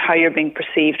about how you're being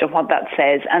perceived and what that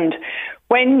says. And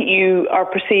when you are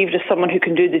perceived as someone who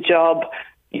can do the job,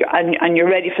 and you're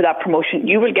ready for that promotion,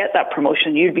 you will get that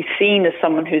promotion. You'll be seen as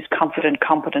someone who's confident,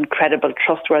 competent, credible,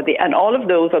 trustworthy. And all of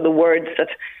those are the words that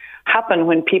happen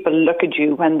when people look at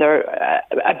you, when they're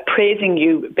praising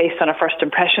you based on a first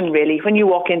impression, really. When you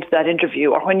walk into that interview,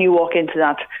 or when you walk into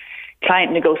that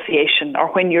client negotiation, or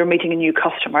when you're meeting a new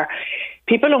customer,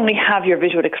 people only have your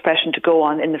visual expression to go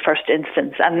on in the first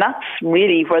instance. And that's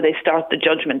really where they start the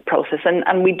judgment process.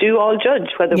 And we do all judge,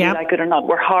 whether we like it or not.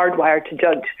 We're hardwired to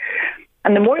judge.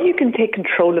 And the more you can take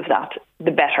control of that, the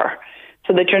better,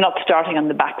 so that you're not starting on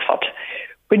the back foot.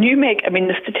 when you make,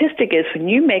 the statistic is when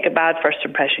you make a bad first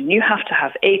impression, you have to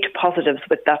have 8 positives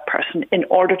with that person in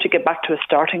order to get back to a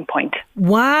starting point.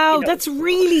 Wow, that's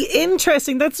really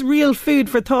interesting. That's real food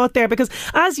for thought there, because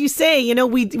as you say,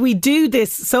 we do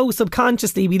this so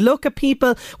subconsciously. We look at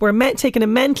people, we're taking a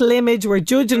mental image, we're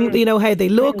judging, how they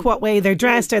look, what way they're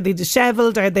dressed, are they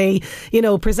dishevelled, are they,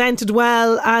 presented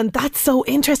well, and that's so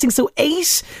interesting. So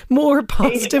 8 more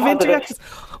positive interactions.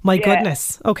 My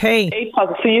goodness. Okay. 8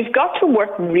 positive. So you've got to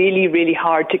work really, really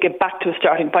hard to get back to a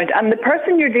starting point. And the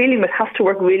person you're dealing with has to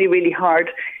work really, really hard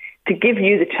to give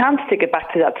you the chance to get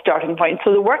back to that starting point.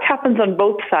 So the work happens on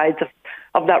both sides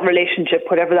of that relationship,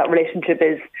 whatever that relationship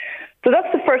is. So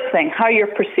that's the first thing, how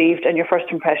you're perceived and your first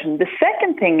impression. The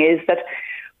second thing is that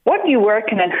what you wear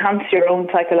can enhance your own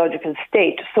psychological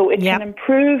state. So it can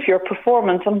improve your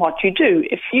performance on what you do.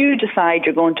 If you decide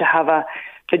you're going to have a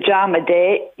pajama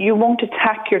day, you won't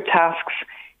attack your tasks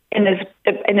in as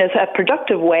a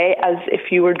productive way as if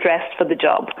you were dressed for the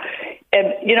job.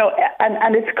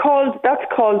 And that's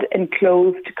called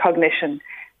enclosed cognition.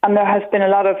 And there has been a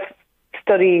lot of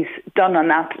studies done on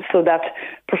that, so that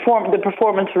the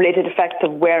performance-related effects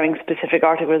of wearing specific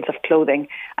articles of clothing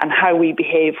and how we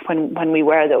behave when we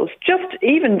wear those, just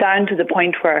even down to the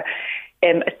point where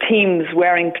teams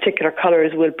wearing particular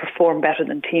colours will perform better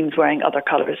than teams wearing other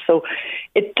colours. So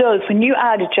it does. When you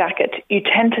add a jacket, you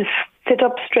tend to sit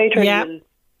up straighter. Yeah.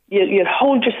 You'll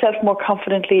hold yourself more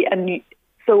confidently, and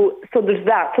so there's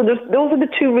that. So those are the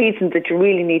 2 reasons that you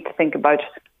really need to think about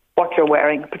what you're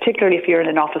wearing, particularly if you're in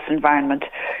an office environment.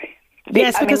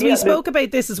 Yes, because we spoke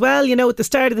about this as well, at the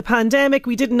start of the pandemic.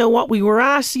 We didn't know what we were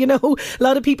at, a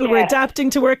lot of people were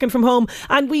adapting to working from home,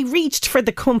 and we reached for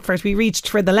the comfort, we reached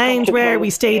for the loungewear, we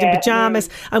stayed in pyjamas,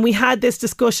 and we had this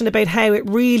discussion about how it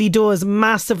really does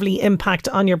massively impact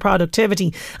on your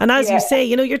productivity. And as you say,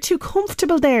 you're too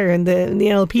comfortable there in the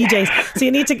LPJs, so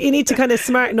you need to kind of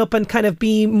smarten up and kind of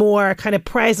be more kind of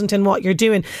present in what you're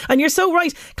doing. And you're so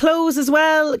right, clothes as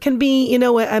well can be,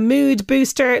 a mood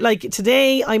booster. Like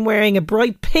today I'm wearing a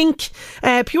bright pink,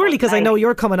 purely because I know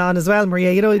you're coming on as well,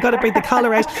 Maria. You've got to bring the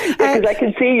collar out. Because I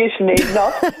can see you, Sinead,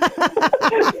 not.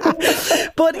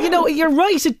 But, you're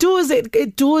right.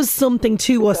 It does something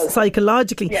to us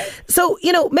psychologically. Yeah. So,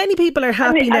 many people are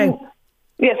happy now.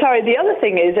 Yeah, sorry. The other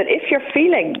thing is that if you're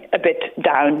feeling a bit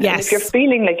down, and if you're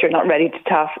feeling like you're not ready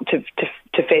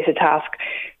to face a task,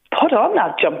 put on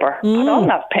that jumper, put on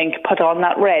that pink, put on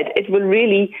that red. It will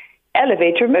really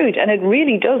elevate your mood, and it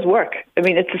really does work.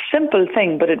 It's a simple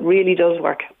thing, but it really does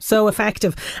work. So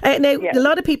effective. Now, a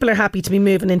lot of people are happy to be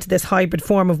moving into this hybrid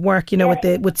form of work,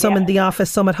 with some in the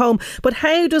office, some at home. But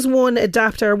how does one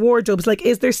adapt our wardrobes? Like,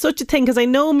 is there such a thing? Because I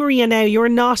know, Maria, now you're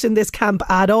not in this camp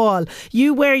at all.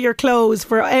 You wear your clothes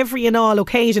for every and all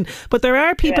occasion. But there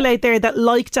are people out there that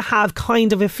like to have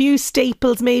kind of a few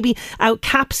staples, maybe a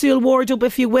capsule wardrobe,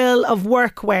 if you will, of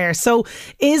workwear. So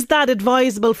is that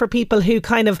advisable for people who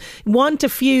kind of want a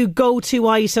few go-to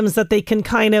items that they can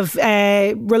kind of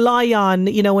rely on,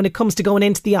 when it comes to going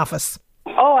into the office?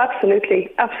 Oh,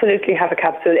 absolutely. Absolutely have a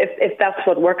capsule if that's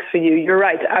what works for you. You're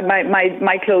right.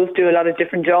 My clothes do a lot of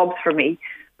different jobs for me,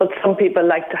 but some people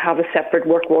like to have a separate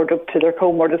work wardrobe to their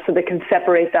home wardrobe, so they can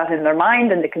separate that in their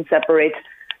mind, and they can separate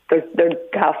their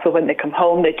tasks. So when they come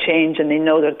home, they change and they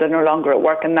know that they're no longer at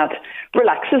work, and that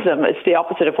relaxes them. It's the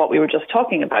opposite of what we were just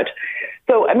talking about.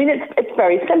 So, it's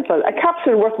very simple. A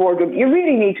capsule work wardrobe, you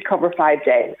really need to cover 5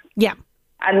 days. Yeah.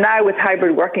 And now with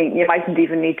hybrid working, you mightn't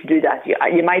even need to do that.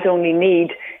 You might only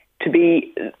need to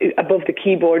be above the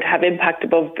keyboard, have impact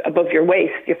above your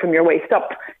waist, from your waist up,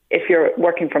 if you're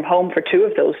working from home for 2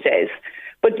 of those days.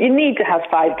 But you need to have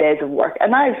 5 days of work.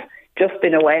 And I've just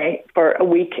been away for a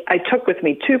week. I took with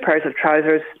me 2 pairs of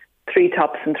trousers, 3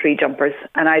 tops and 3 jumpers.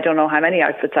 And I don't know how many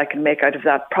outfits I can make out of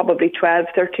that. Probably 12,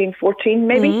 13, 14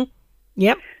 maybe. Mm-hmm.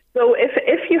 Yep. So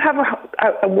if you have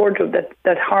a wardrobe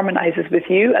that harmonises with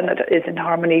you, and that is in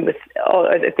harmony with,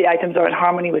 if the items are in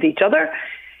harmony with each other,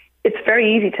 it's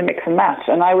very easy to mix and match.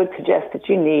 And I would suggest that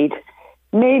you need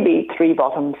maybe 3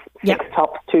 bottoms, 6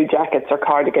 tops, 2 jackets or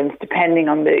cardigans, depending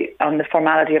on the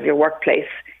formality of your workplace.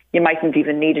 You mightn't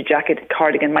even need a jacket. A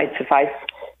cardigan might suffice.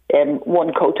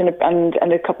 1 coat and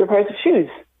a couple of pairs of shoes.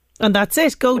 And that's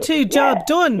it. Go to job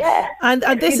done. Yeah. And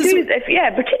this is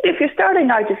particularly if you're starting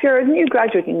out, if you're a new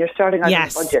graduate and you're starting out on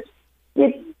a budget,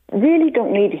 you really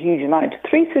don't need a huge amount.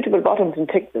 3 suitable bottoms and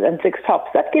 6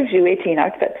 tops, that gives you 18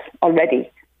 outfits already.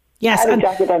 Yes, add a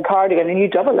jacket and cardigan and you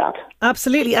double that.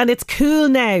 Absolutely, and it's cool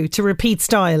now to repeat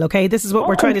style, okay? This is what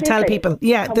we're trying to tell people.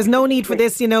 Yeah, there's no need for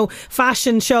this,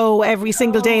 fashion show every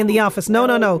single day in the office. No.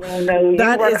 That you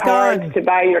work is hard gone. to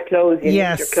buy your clothes. You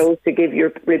need your clothes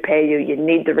to repay you. You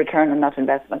need the return on that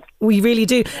investment. We really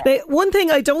do. Now, one thing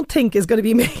I don't think is going to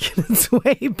be making its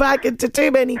way back into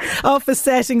too many office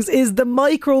settings is the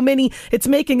Micro Mini. It's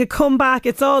making a comeback.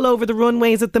 It's all over the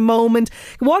runways at the moment.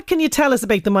 What can you tell us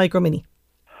about the Micro Mini?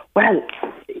 Well,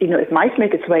 it might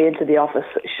make its way into the office.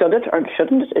 Should it or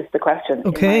shouldn't it is the question.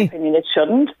 Okay. In my opinion, it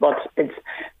shouldn't, but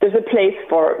there's a place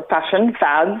for fashion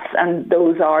fads, and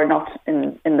those are not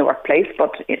in the workplace,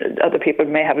 but other people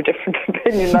may have a different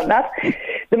opinion on that.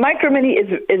 The Micro Mini is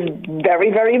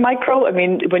very, very micro. I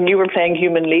mean, when you were playing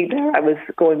Human League there, I was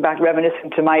going back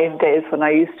reminiscing to my days when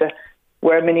I used to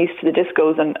wear minis to the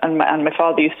discos, and my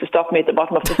father used to stop me at the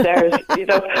bottom of the stairs,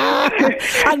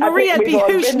 And Maria'd be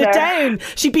hooshing it down.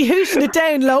 She'd be hooshing it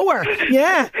down lower.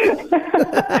 Yeah.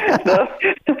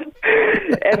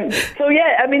 So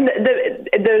yeah, I mean,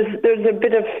 there's a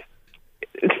bit of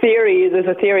theory. There's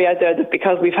a theory out there that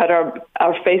because we've had our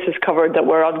faces covered, that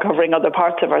we're uncovering other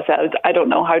parts of ourselves. I don't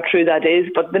know how true that is,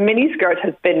 but the mini skirt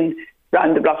has been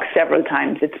round the block several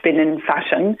times. It's been in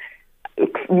fashion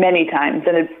many times,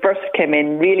 and it first came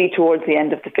in really towards the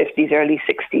end of the 50s, early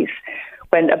 60s,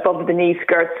 when above the knee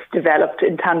skirts developed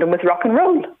in tandem with rock and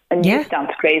roll and youth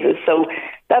dance crazes. So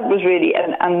that was really,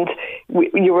 and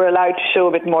you were allowed to show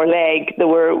a bit more leg. There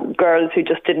were girls who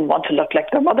just didn't want to look like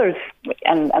their mothers,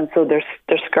 and so their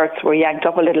skirts were yanked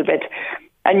up a little bit.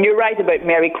 And you're right about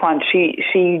Mary Quant.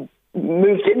 She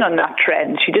moved in on that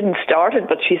trend. She didn't start it,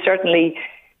 but she certainly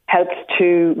helped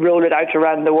to roll it out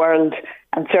around the world.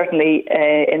 And certainly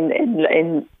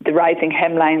in the rising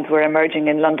hemlines were emerging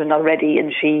in London already,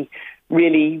 and she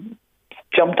really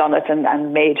jumped on it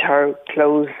and made her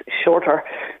clothes shorter.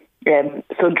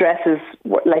 So dresses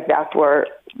like that were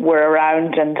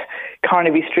around, and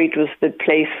Carnaby Street was the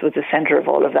centre of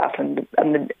all of that, and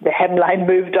the hemline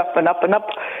moved up and up and up.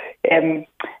 And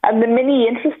the mini,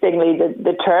 interestingly,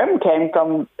 the term came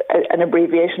from an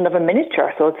abbreviation of a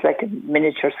miniature, so it's like a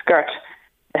miniature skirt.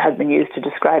 It has been used to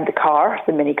describe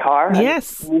the mini car.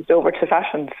 Yes. And moved over to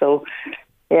fashion. So,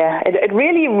 yeah, it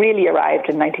really, really arrived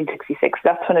in 1966.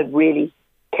 That's when it really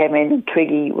came in.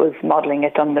 Twiggy was modelling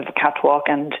it on the catwalk,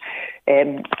 and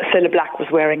Cilla Black was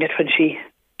wearing it when she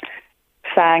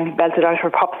belted out her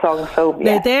pop song. So,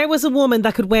 yeah. Now, there was a woman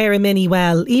that could wear a mini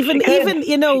well, even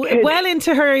well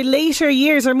into her later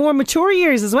years or more mature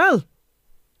years as well.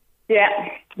 Yeah,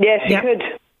 she could.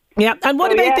 Yeah, and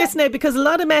what about this now? Because a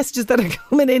lot of messages that are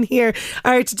coming in here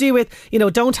are to do with,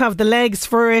 don't have the legs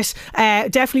for it.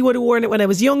 Definitely would have worn it when I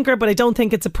was younger, but I don't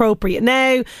think it's appropriate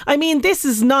now. I mean, this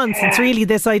is nonsense, really,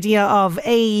 this idea of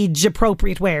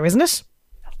age-appropriate wear, isn't it?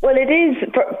 Well, it is.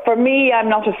 For me, I'm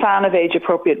not a fan of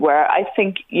age-appropriate wear. I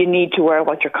think you need to wear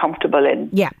what you're comfortable in.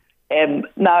 Yeah.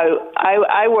 Now,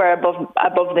 I wear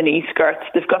above the knee skirts.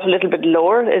 They've got a little bit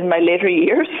lower in my later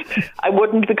years. I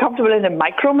wouldn't be comfortable in a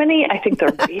Micro Mini. I think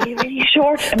they're really, really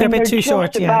short. They're a bit too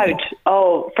short, yeah.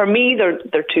 For me,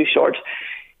 they're too short.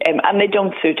 And they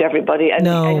don't suit everybody.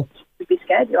 No. I'd be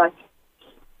scared, like.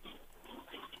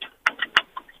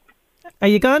 Are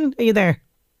you gone? Are you there?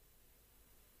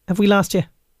 Have we lost you?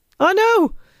 Oh,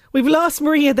 no! We've lost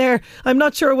Maria there. I'm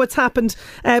not sure what's happened,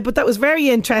 but that was very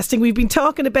interesting. We've been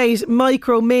talking about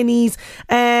Micro Minis.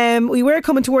 We were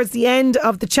coming towards the end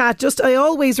of the chat. I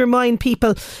always remind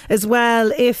people as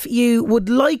well, if you would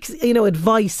like,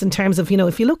 advice in terms of,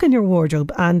 if you look in your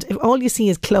wardrobe and if all you see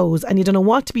is clothes and you don't know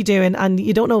what to be doing and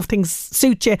you don't know if things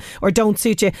suit you or don't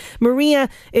suit you, Maria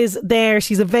is there.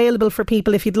 She's available for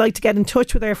people. If you'd like to get in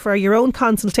touch with her for your own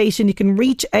consultation, you can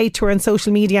reach out to her on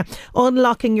social media,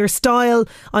 Unlocking Your Style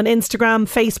on Instagram,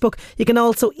 Facebook. You can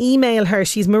also email her.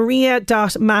 She's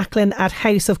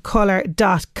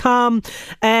maria.macklin@houseofcolour.com.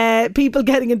 People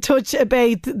getting in touch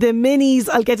about the minis.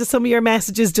 I'll get to some of your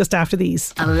messages just after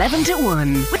these. 11 to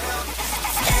 1.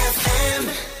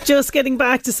 Just getting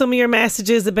back to some of your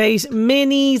messages about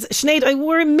minis. Sinead, I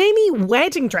wore a mini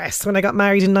wedding dress when I got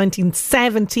married in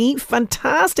 1970.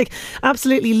 Fantastic.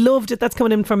 Absolutely loved it. That's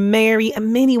coming in from Mary. A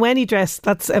mini wedding dress.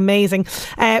 That's amazing.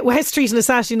 West Street on a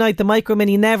Saturday night, the Micro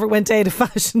Mini never went out of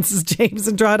fashion, says James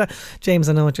Andrada. James,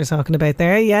 I know what you're talking about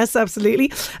there. Yes,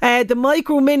 absolutely. The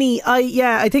Micro Mini,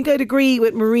 I think I'd agree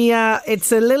with Maria.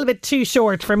 It's a little bit too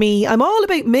short for me. I'm all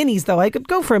about minis though. I could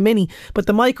go for a mini, but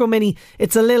the Micro Mini,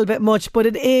 it's a little bit much, but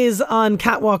it is on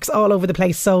catwalks all over the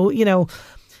place. So,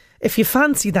 if you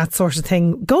fancy that sort of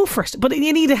thing, go for it. But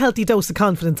you need a healthy dose of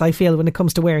confidence, I feel, when it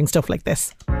comes to wearing stuff like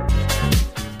this.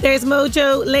 There's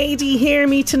Mojo, Lady Hear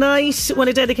Me Tonight. Want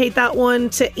to dedicate that one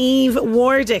to Eve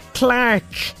Wardick Clark.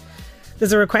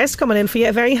 There's a request coming in for you.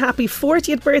 A very happy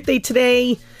 40th birthday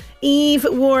today. Eve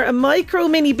wore a micro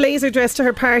mini blazer dress to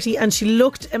her party and she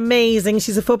looked amazing.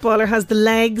 She's a footballer, has the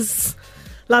legs.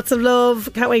 Lots of love.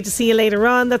 Can't wait to see you later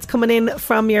on. That's coming in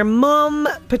from your mum,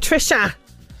 Patricia.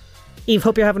 Eve,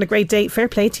 hope you're having a great day. Fair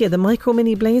play to you. The micro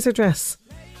mini blazer dress.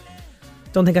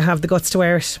 Don't think I have the guts to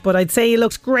wear it, but I'd say you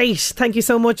looked great. Thank you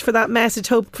so much for that message.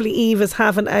 Hopefully Eve is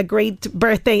having a great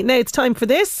birthday. Now it's time for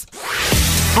this.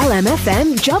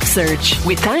 LMFM Job Search.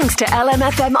 With thanks to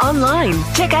LMFM Online.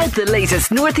 Check out the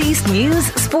latest Northeast news,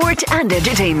 sport and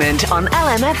entertainment on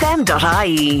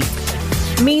lmfm.ie.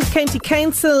 Meath County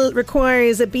Council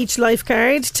requires a beach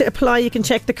lifeguard. To apply, you can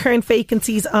check the current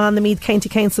vacancies on the Meath County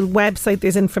Council website.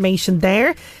 There's information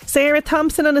there. Sarah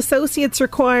Thompson and Associates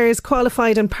requires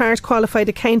qualified and part qualified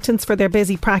accountants for their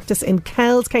busy practice in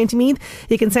Kells, County Meath.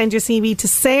 You can send your CV to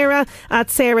sarah at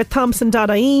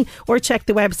sarah-thompson.ie or check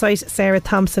the website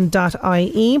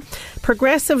sarah-thompson.ie.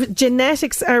 Progressive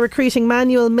Genetics are recruiting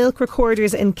manual milk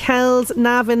recorders in Kells,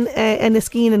 Navan,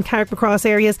 Enniskeane and Carrickmacross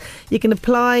areas. You can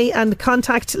apply and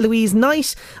contact Louise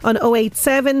Knight on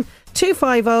 087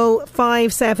 250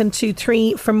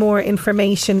 5723 for more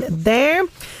information there.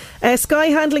 Sky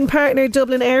Handling Partner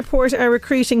Dublin Airport are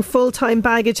recruiting full-time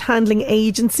baggage handling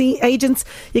agents. You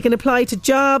can apply to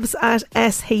jobs at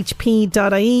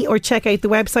shp.ie or check out the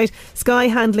website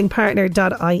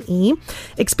skyhandlingpartner.ie.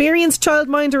 Experienced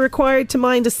childminder required to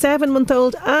mind a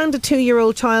 7-month-old and a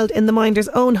 2-year-old child in the minder's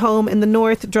own home in the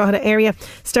North Drogheda area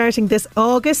starting this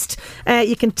August.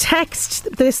 You can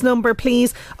text this number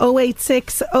please,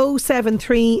 086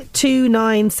 073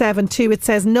 2972. It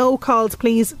says no calls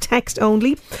please, text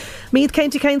only. Meath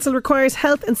County Council requires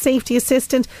health and safety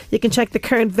assistant. You can check the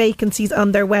current vacancies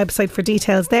on their website for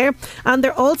details there. And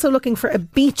they're also looking for a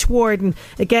beach warden.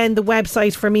 Again, the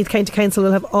website for Meath County Council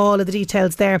will have all of the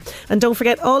details there. And don't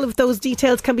forget, all of those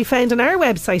details can be found on our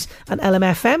website at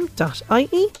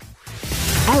lmfm.ie.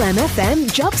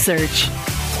 LMFM Job Search.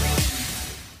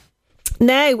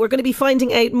 Now we're going to be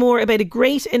finding out more about a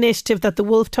great initiative that the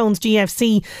Wolfe Tones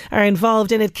GFC are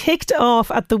involved in. It kicked off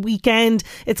at the weekend.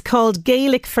 It's called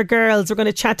Gaelic for Girls. We're going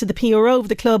to chat to the PRO of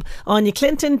the club, Anya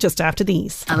Clinton, just after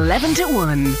these. 11 to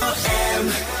 1.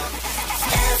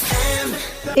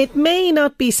 It may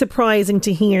not be surprising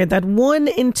to hear that 1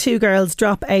 in 2 girls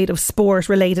drop out of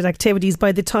sport-related activities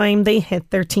by the time they hit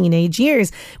their teenage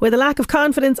years, with a lack of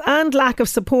confidence and lack of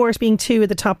support being 2 of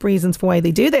the top reasons for why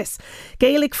they do this.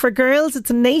 Gaelic for Girls, it's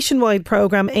a nationwide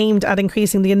programme aimed at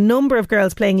increasing the number of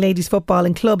girls playing ladies football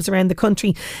in clubs around the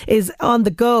country, is on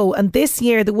the go. And this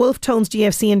year, the Wolfe Tones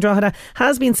GFC in Drogheda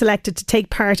has been selected to take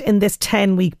part in this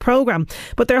 10-week programme.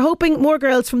 But they're hoping more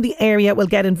girls from the area will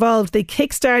get involved. They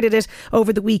kick-started it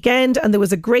over the weekend and there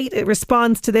was a great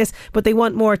response to this, but they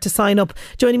want more to sign up.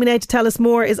 Joining me now to tell us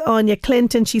more is Anya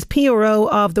Clinton. She's PRO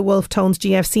of the Wolfe Tones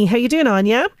GFC. How are you doing,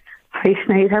 Anya? Hi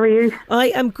Sinead, how are you? I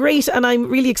am great, and I'm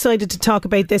really excited to talk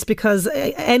about this because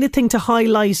anything to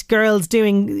highlight girls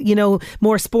doing,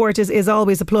 more sport is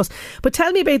always a plus. But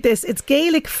tell me about this. It's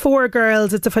Gaelic for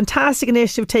Girls. It's a fantastic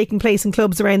initiative taking place in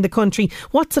clubs around the country.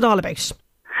 What's it all about?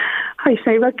 Hi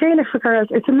Sinead, well, Gaelic for Girls,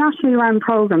 it's a nationally run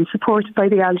programme supported by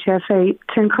the LGFA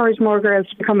to encourage more girls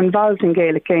to become involved in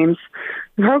Gaelic games.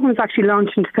 The programme was actually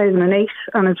launched in 2008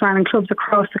 and is run in clubs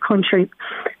across the country.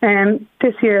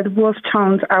 This year, the Wolfe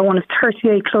Tones are one of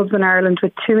 38 clubs in Ireland,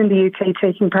 with 2 in the UK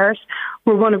taking part.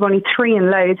 We're one of only 3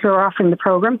 in Louth who are offering the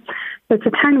programme. It's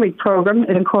a 10-week programme.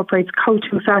 It incorporates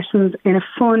coaching sessions in a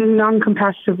fun,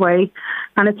 non-competitive way,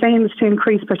 and its aim is to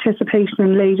increase participation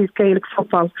in ladies Gaelic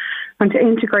football and to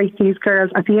integrate these girls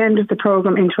at the end of the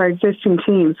programme into our existing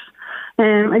teams.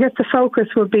 I guess the focus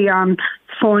will be on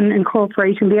fun,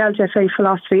 incorporating the LGFA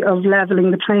philosophy of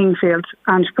levelling the playing field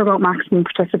and to promote maximum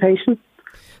participation.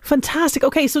 Fantastic.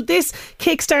 Okay, so this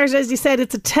kickstarted, as you said,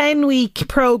 it's a 10-week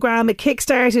programme. It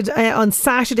kickstarted on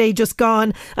Saturday just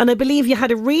gone, and I believe you had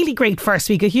a really great first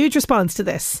week, a huge response to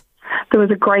this. There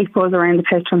was a great buzz around the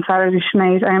pitch on Saturday,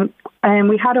 Sinead.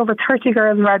 We had over 30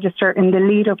 girls register in the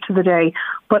lead up to the day,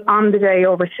 but on the day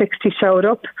over 60 showed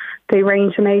up. They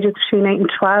ranged in ages between 8 and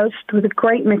 12. There was a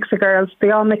great mix of girls. They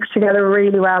all mixed together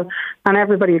really well, and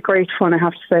everybody had great fun, I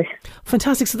have to say.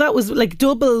 Fantastic. So that was like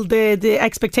double the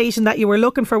expectation that you were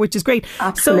looking for, which is great.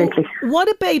 Absolutely. So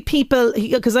what about people,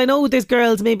 because I know there's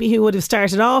girls maybe who would have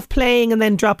started off playing and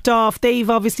then dropped off. They've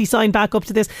obviously signed back up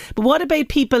to this. But what about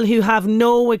people who have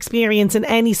no experience in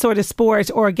any sort of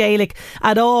sport or Gaelic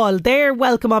at all? They're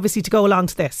welcome obviously to go along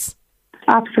to this.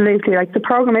 Absolutely. Like, the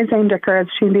programme is aimed at girls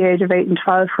between the age of 8 and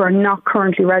 12 who are not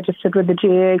currently registered with the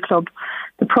GAA club.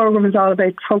 The programme is all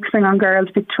about focusing on girls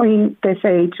between this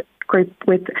age group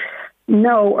with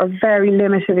no or very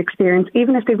limited experience,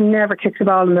 even if they've never kicked a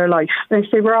ball in their life. If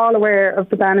they were all aware of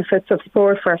the benefits of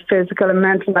sport for physical and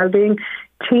mental well-being,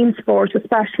 team sport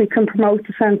especially can promote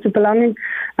a sense of belonging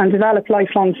and develop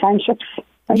lifelong friendships.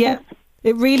 Yeah.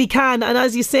 It really can. And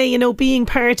as you say, you know, being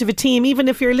part of a team, even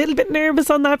if you're a little bit nervous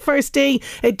on that first day,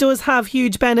 it does have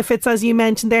huge benefits, as you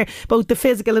mentioned there, both the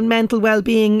physical and mental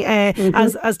well-being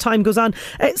as time goes on.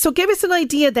 So give us an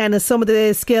idea then of some of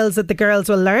the skills that the girls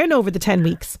will learn over the 10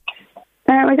 weeks.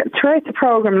 Throughout the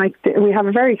programme, we have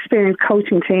a very experienced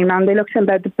coaching team, and they look to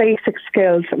embed the basic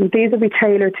skills. And these will be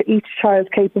tailored to each child's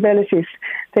capabilities.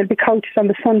 They'll be coached on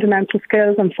the fundamental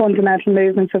skills and fundamental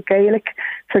movements of Gaelic.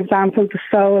 For example, the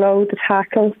solo, the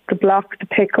tackle, the block, the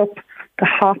pick-up, the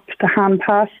hop, the hand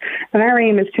pass. And our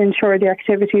aim is to ensure the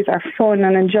activities are fun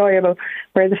and enjoyable,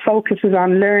 where the focus is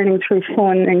on learning through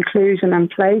fun, inclusion and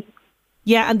play.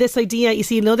 Yeah, and this idea, you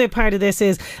see, another part of this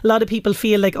is a lot of people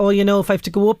feel like, oh, you know, if I have to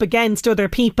go up against other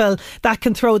people, that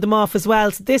can throw them off as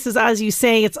well. So this is, as you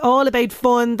say, it's all about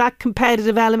fun. That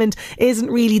competitive element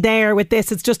isn't really there with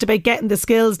this. It's just about getting the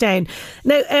skills down.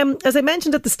 Now, as I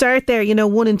mentioned at the start there, you know,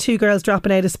 1 in 2 girls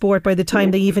dropping out of sport by the time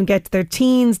they even get to their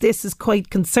teens. This is quite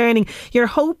concerning. You're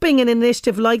hoping an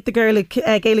initiative like the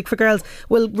Gaelic for Girls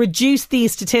will reduce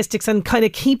these statistics and kind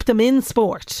of keep them in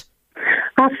sport.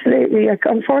 Absolutely.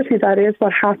 Unfortunately, that is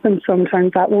what happens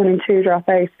sometimes, that 1 in 2 drop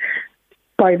out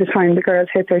by the time the girls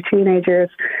hit their teenage years.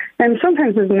 And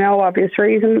sometimes there's no obvious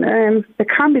reason. It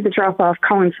can be the drop-off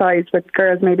coincides with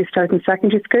girls maybe starting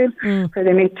secondary school, where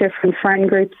they meet different friend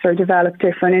groups or develop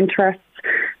different interests.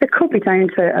 It could be down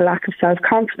to a lack of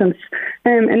self-confidence.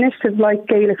 Initiatives like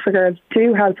Gaelic for Girls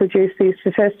do help reduce these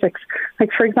statistics. Like,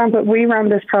 for example, we ran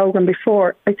this programme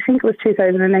before, I think it was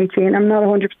 2018, I'm not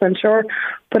 100% sure,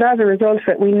 but as a result of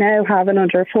it, we now have an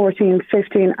under 14,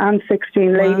 15 and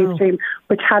 16 ladies team,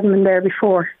 which hadn't been there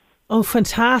before. Oh,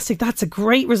 fantastic. That's a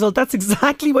great result. That's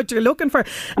exactly what you're looking for.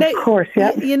 Now, of course,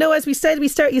 yeah. You know, as we said, you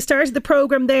started the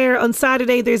programme there on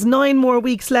Saturday. There's 9 more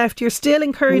weeks left. You're still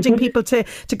encouraging people to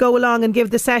go along and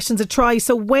give the sessions a try.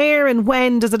 So where and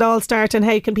when does it all start, and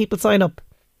how can people sign up?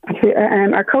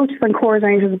 Our coaches and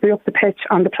coordinators will be up the pitch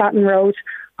on the Platten Road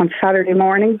on Saturday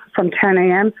morning from 10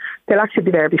 a.m. They'll actually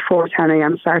be there before 10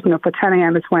 a.m. starting up, but 10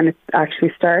 a.m. is when it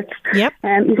actually starts. Yep.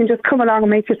 You can just come along and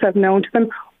make yourself known to them,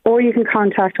 or you can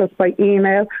contact us by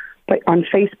email, on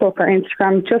Facebook or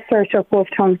Instagram. Just search up Wolfe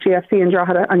Tongues GFC in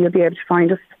Drogheda and you'll be able to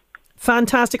find us.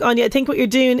 Fantastic, Anya. I think what you're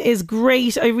doing is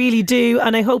great. I really do.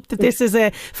 And I hope that this is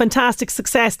a fantastic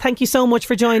success. Thank you so much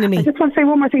for joining me. I just want to say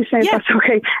one more thing, Sinead, if that's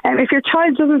okay. If your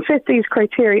child doesn't fit these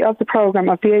criteria of the programme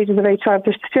of the ages of 8 to 12,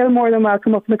 they're still more than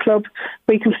welcome up in the club.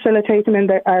 We can facilitate them in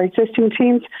our existing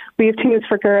teams. We have teams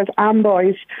for girls and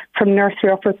boys from nursery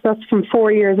upwards. That's from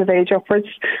 4 years of age upwards.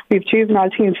 We have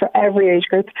juvenile teams for every age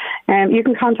group. You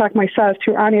can contact myself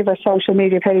through any of our social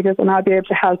media pages and I'll be able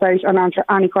to help out and answer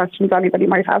any questions anybody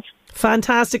might have.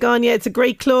 Fantastic, Anya. It's a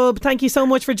great club. Thank you so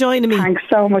much for joining me. Thanks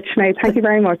so much, Sinead. Thank you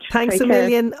very much. Thanks a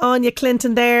million. Anya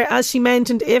Clinton there. As she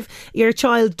mentioned, if your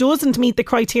child doesn't meet the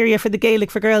criteria for the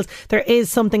Gaelic for Girls, there is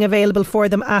something available for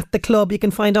them at the club. You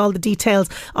can find all the details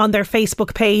on their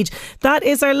Facebook page. That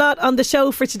is our lot on the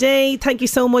show for today. Thank you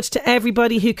so much to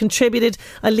everybody who contributed.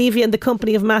 I'll leave you in the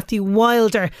company of Matthew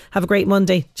Wilder. Have a great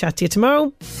Monday. Chat to you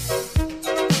tomorrow.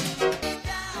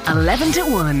 11 to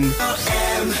 1.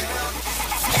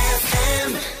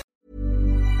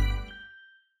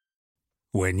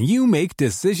 When you make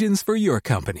decisions for your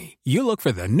company, you look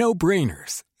for the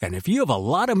no-brainers. And if you have a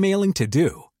lot of mailing to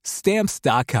do,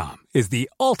 Stamps.com is the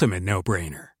ultimate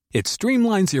no-brainer. It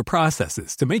streamlines your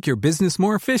processes to make your business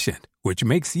more efficient, which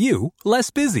makes you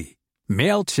less busy.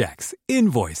 Mail checks,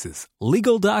 invoices,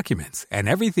 legal documents, and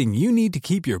everything you need to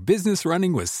keep your business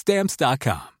running with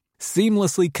Stamps.com.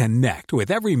 Seamlessly connect with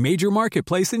every major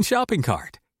marketplace and shopping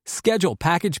cart. Schedule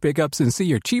package pickups and see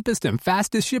your cheapest and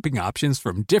fastest shipping options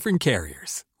from different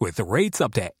carriers. With rates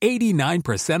up to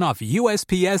 89% off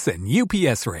USPS and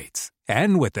UPS rates.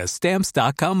 And with the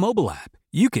Stamps.com mobile app,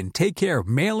 you can take care of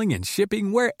mailing and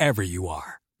shipping wherever you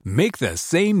are. Make the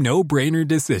same no-brainer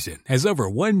decision as over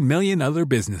 1 million other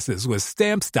businesses with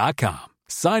Stamps.com.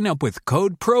 Sign up with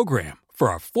code PROGRAM for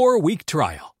a 4-week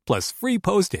trial, plus free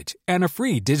postage and a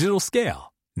free digital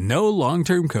scale. No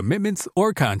long-term commitments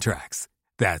or contracts.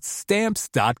 That's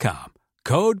Stamps.com.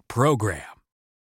 Code PROGRAM.